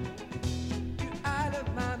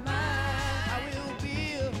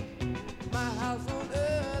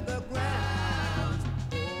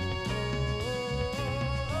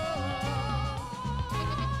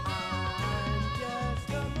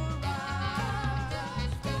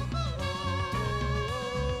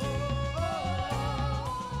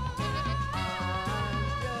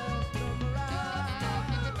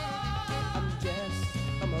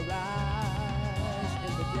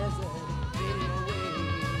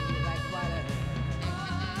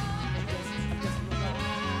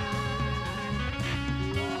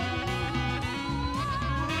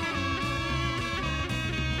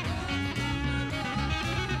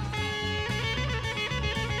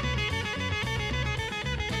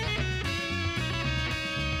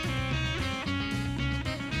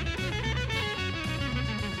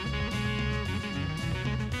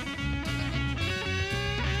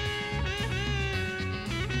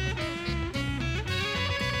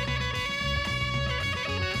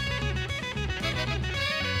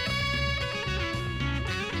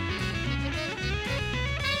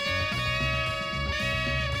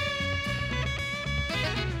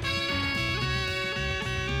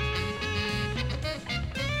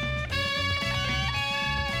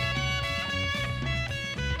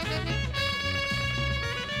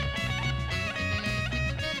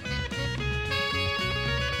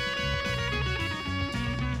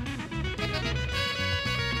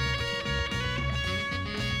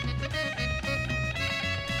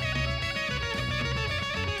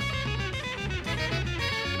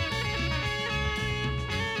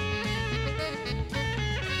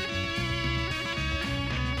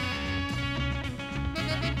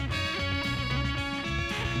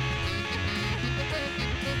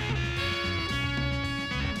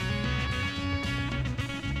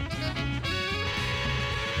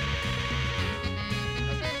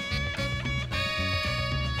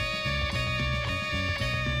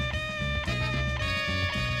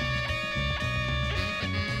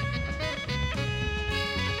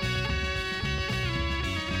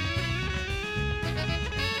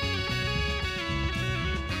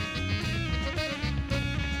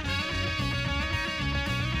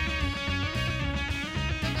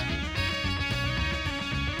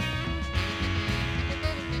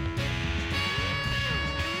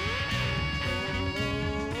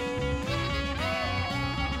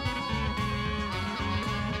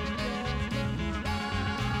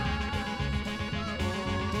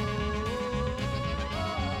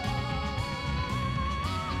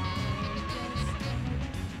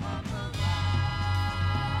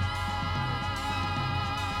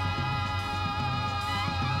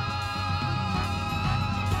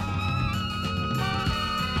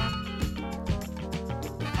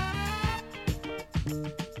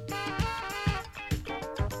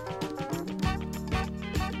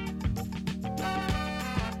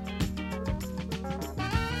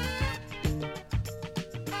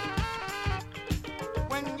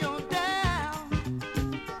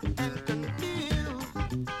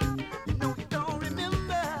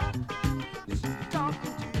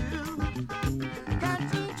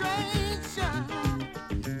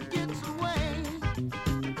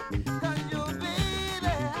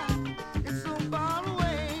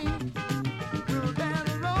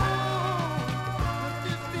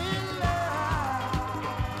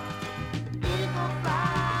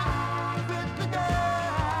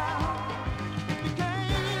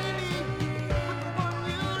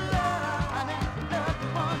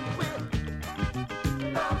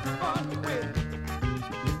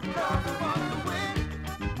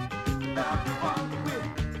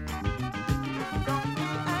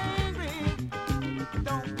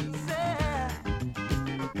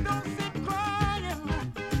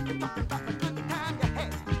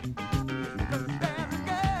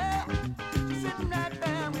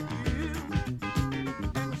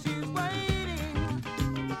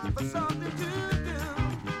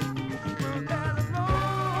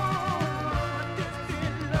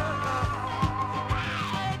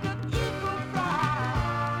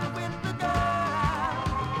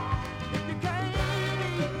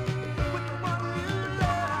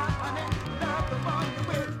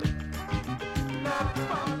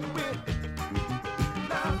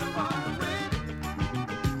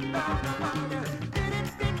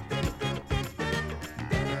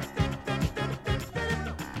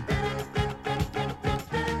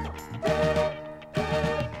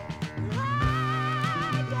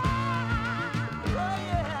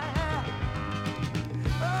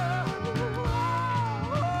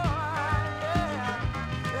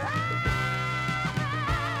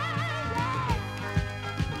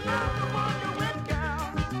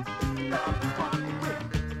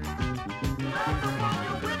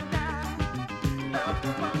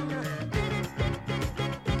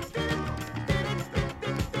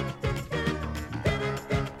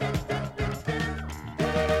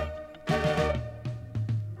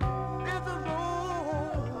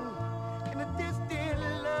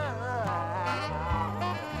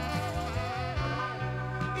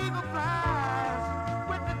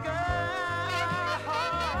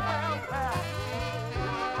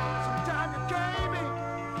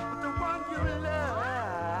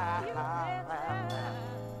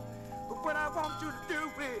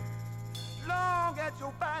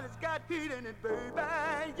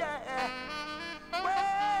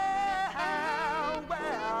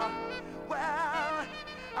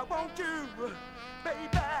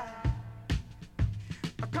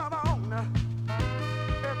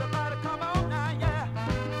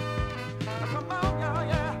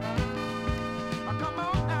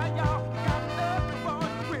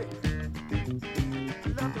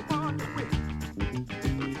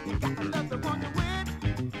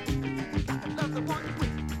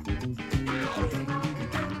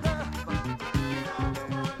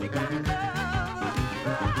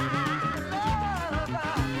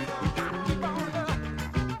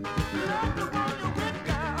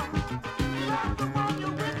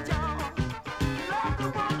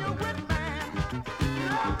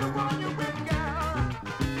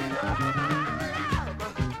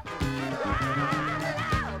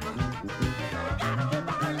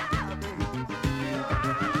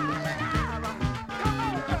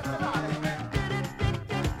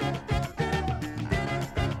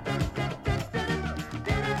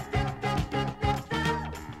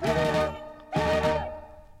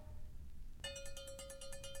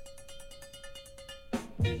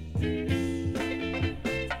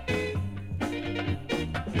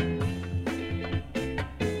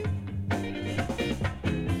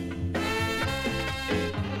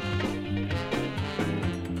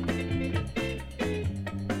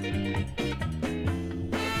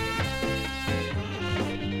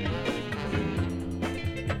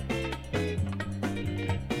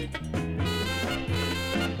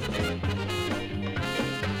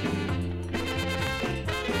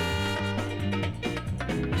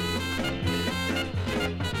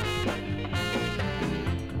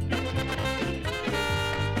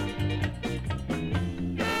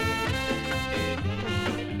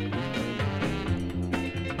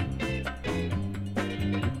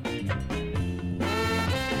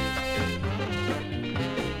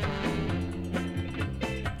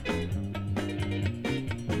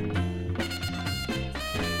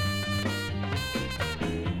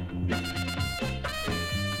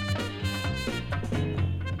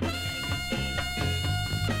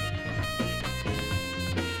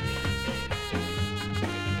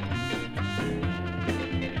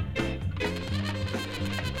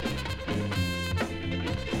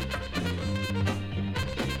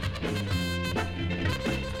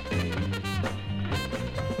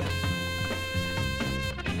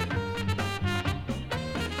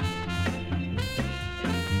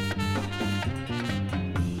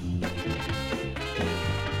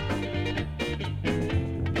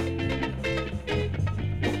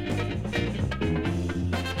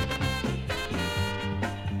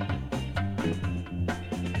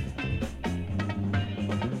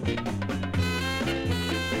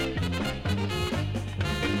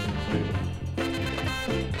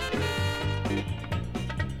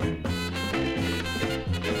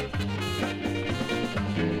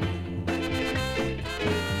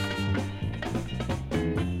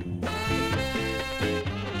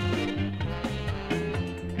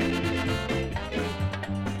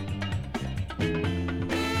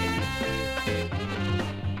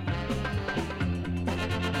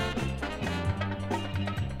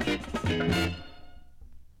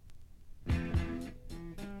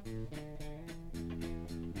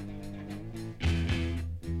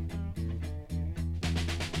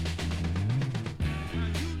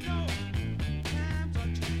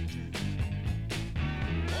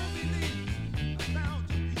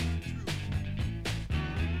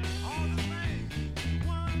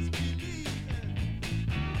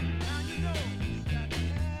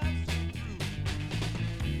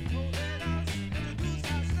Introduce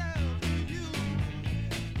ourselves.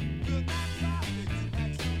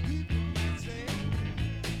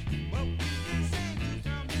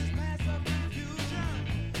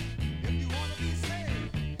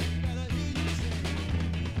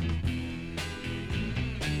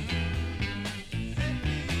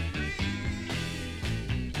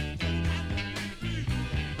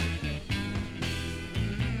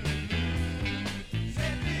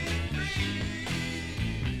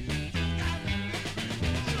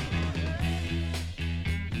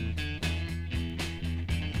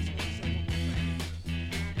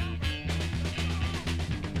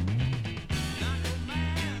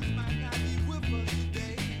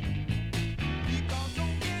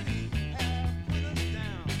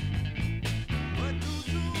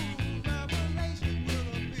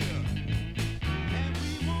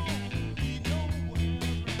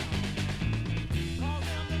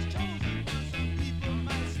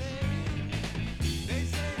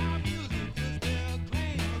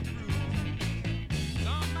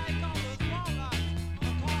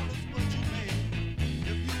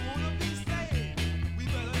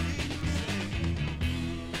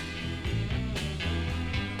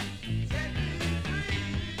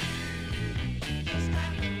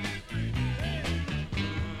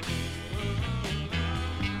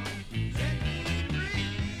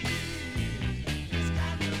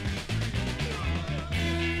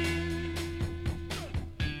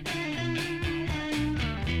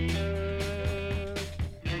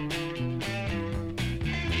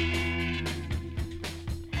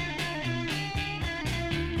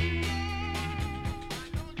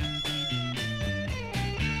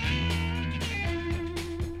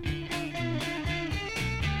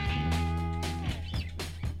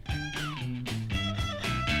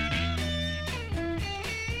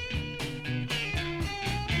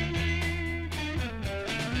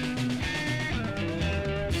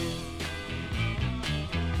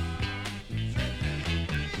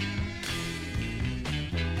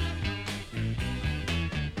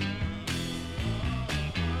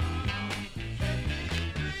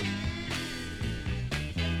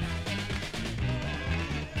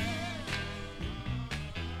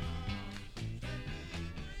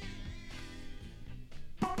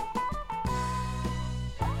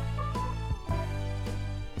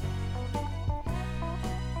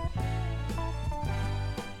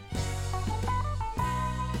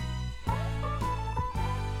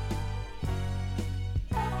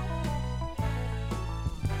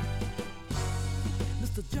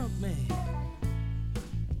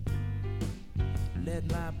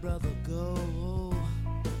 brother go?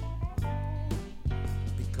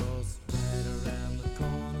 Because right around the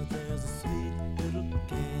corner there's a sweet little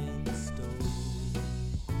candy store.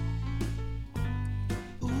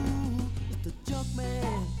 Ooh, it's the junk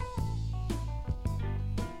man.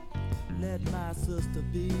 Let my sister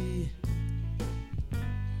be.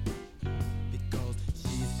 Because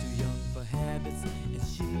she's too young for habits and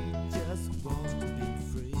she just wants to be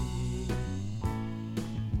free.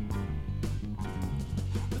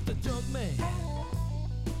 But the junk man,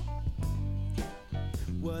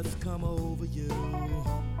 what's come over you?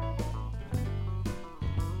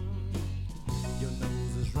 Your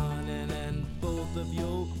nose is running and both of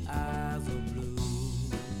your eyes are blue.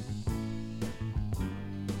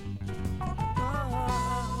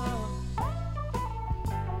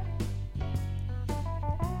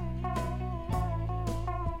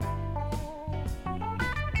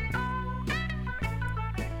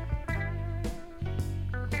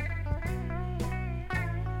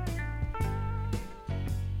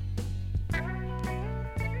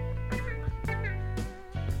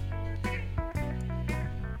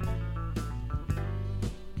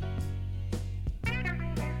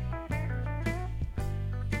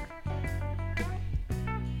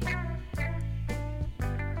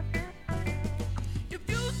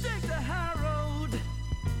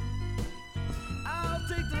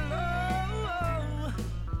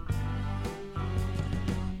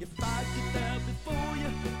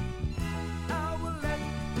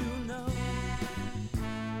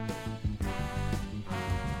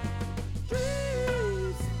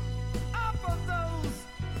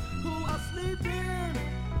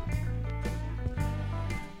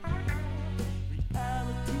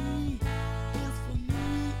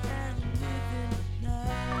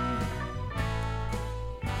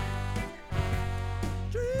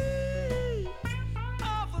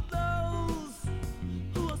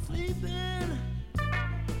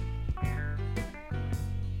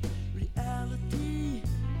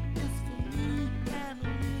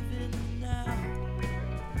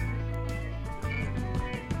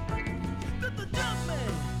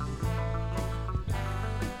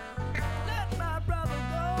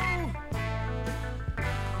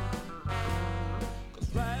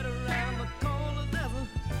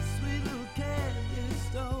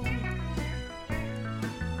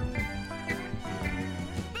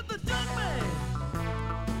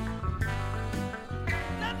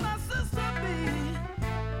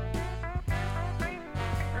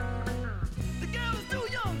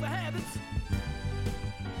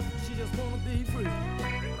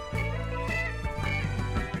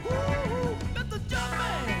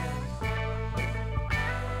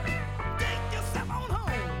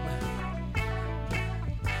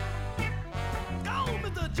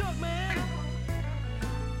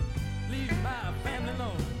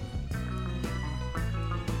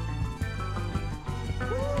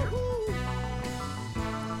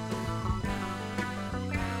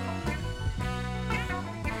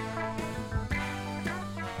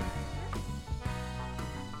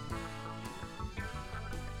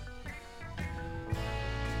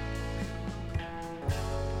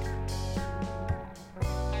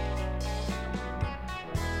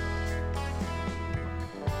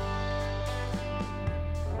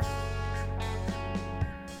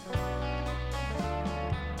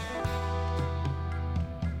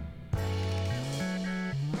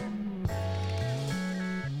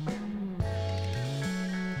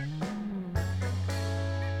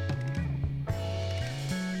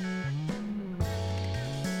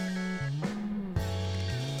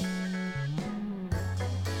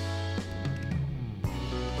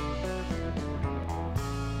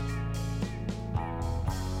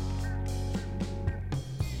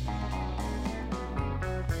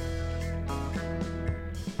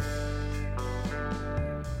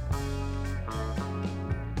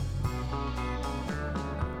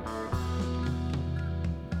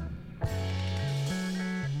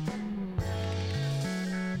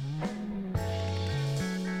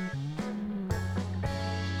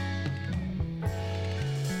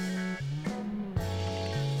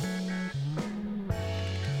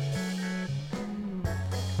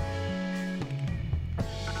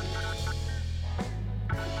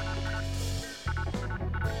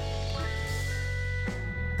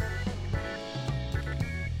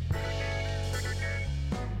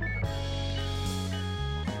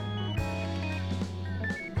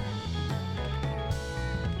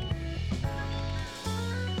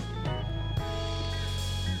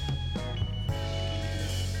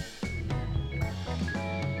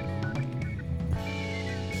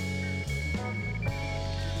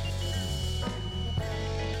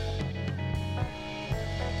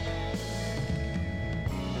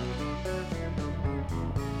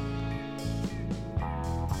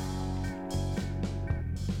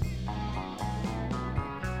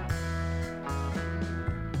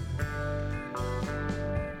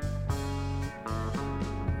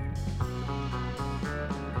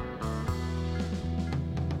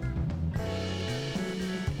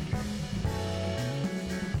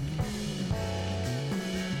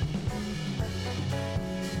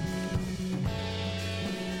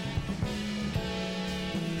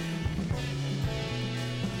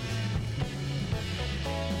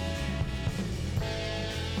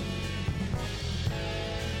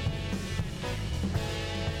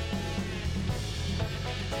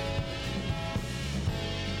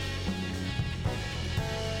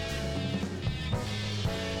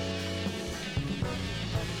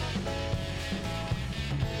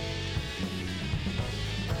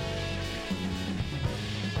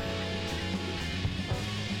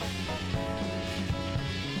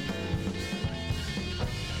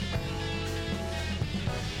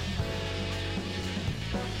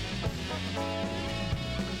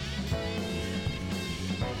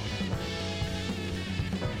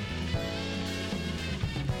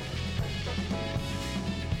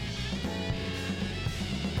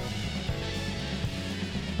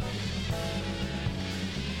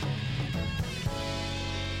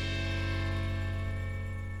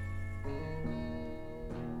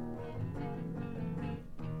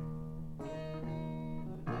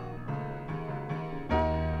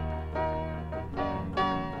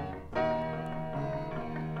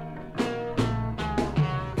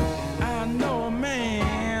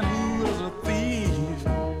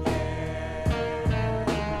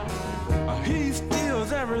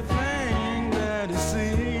 everything that he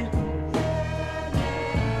sees.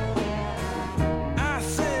 I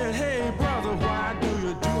said, hey brother, why do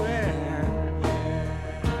you do it?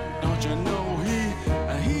 Don't you know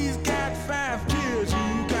he's got 5 kids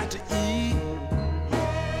you got to eat?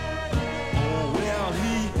 Oh well,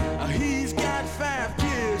 he's got 5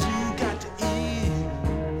 kids you got to eat.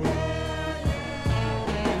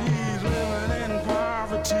 And he's living in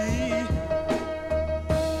poverty.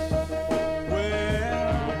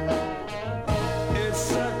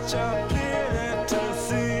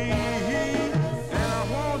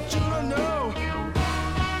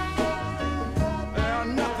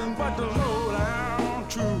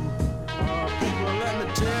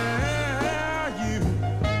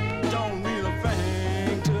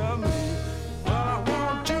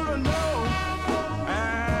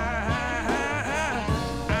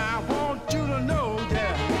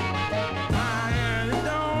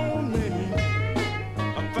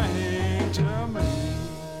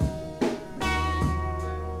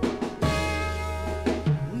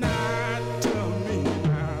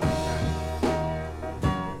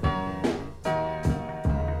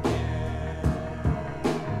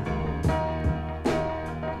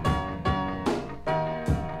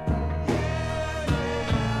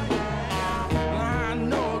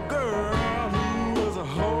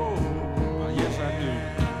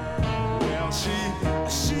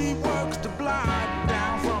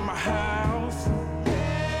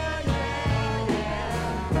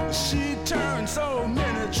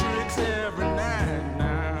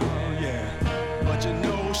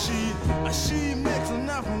 She makes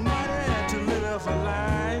enough money to live a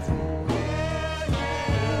life.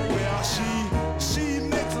 Well, she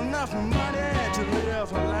makes enough money to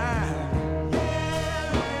live a life.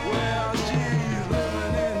 Well, she's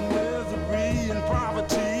living in misery and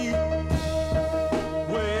poverty.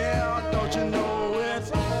 Well, don't you know it's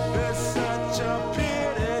such a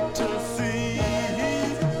pity to see.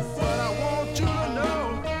 But I want you to know,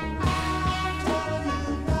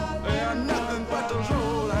 they're nothing but the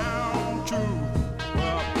lowdown true.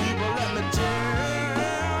 Well, people, let me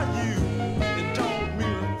tell you, it don't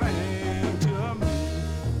mean a thing to me.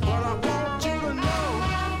 But I want you to know,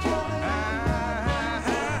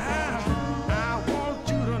 I want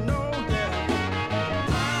you to know that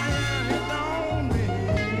it don't mean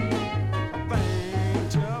a thing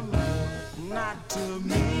to me. Not to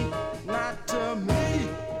me, not to me,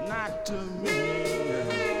 not to me.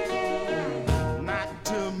 Not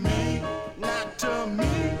to me, not to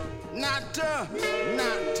me, not to me, not to me,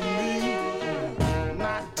 not to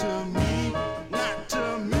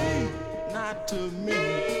me, not to me, not to me,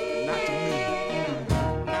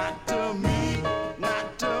 not to me,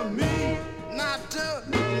 not to me, not to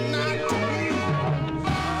me, not to me.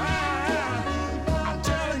 I'm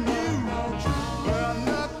telling you, well,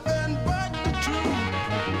 nothing but the truth.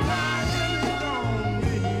 Lying don't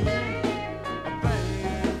mean a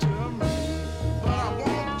thing to me. But I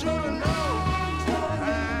want you to know,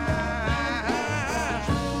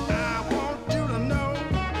 I want you to know,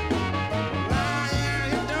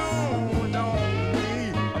 lying don't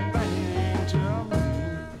mean a thing to me.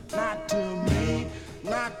 Not to me,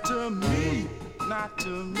 not to me, not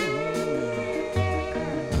to me.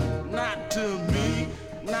 Not to me,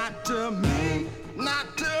 not to me,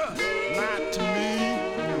 not to me.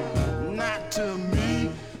 Not to me,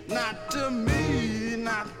 not to me,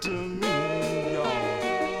 not to me,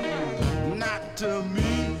 y'all. Not to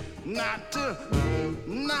me, not to me,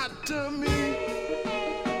 not to me.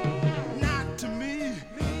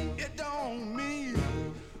 It don't mean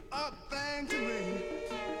a thing to me.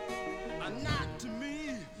 Not to me,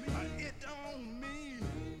 it don't mean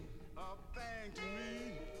a thing to me.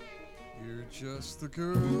 You're just the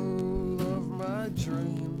girl of my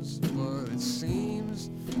dreams, but it seems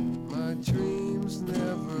my dreams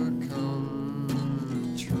never come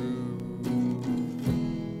true.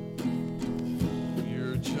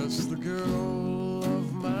 You're just the girl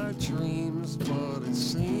of my dreams, but it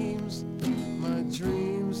seems my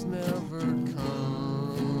dreams never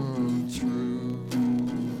come true.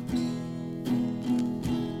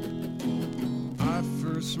 I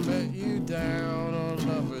first met you down on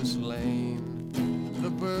Lover's Lane. The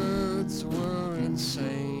birds were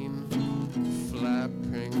insane,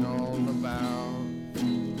 flapping all about.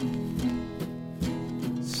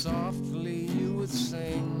 Softly you would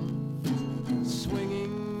sing,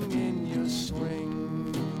 swinging in your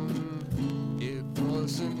swing. It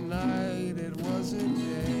wasn't night, it wasn't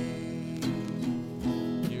day.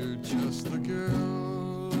 You're just the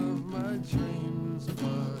girl of my dreams,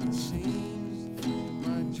 but it seems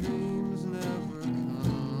my dreams never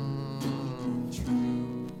come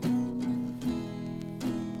true.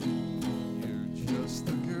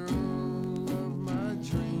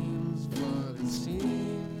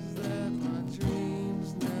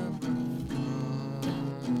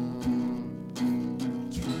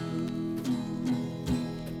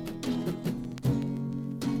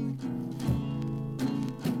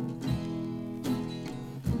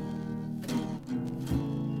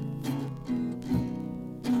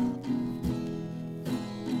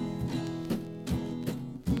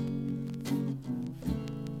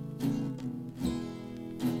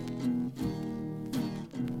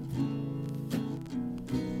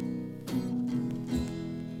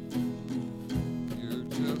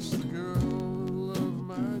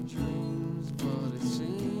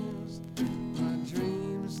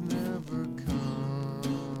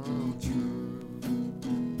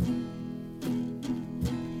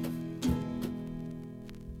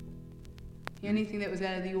 anything that was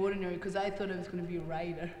out of the ordinary, because I thought I was going to be a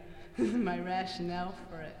writer. This is my rationale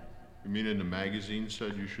for it. You mean in the magazine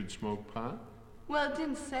said you should smoke pot? Well, it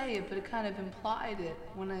didn't say it, but it kind of implied it.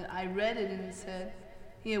 When I read it and it said,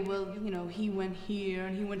 yeah, well, you know, he went here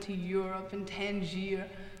and he went to Europe and Tangier.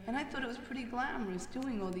 And I thought it was pretty glamorous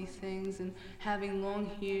doing all these things and having long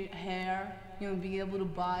hair, you know, and being able to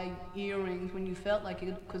buy earrings when you felt like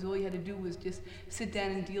it, because all you had to do was just sit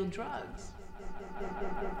down and deal drugs.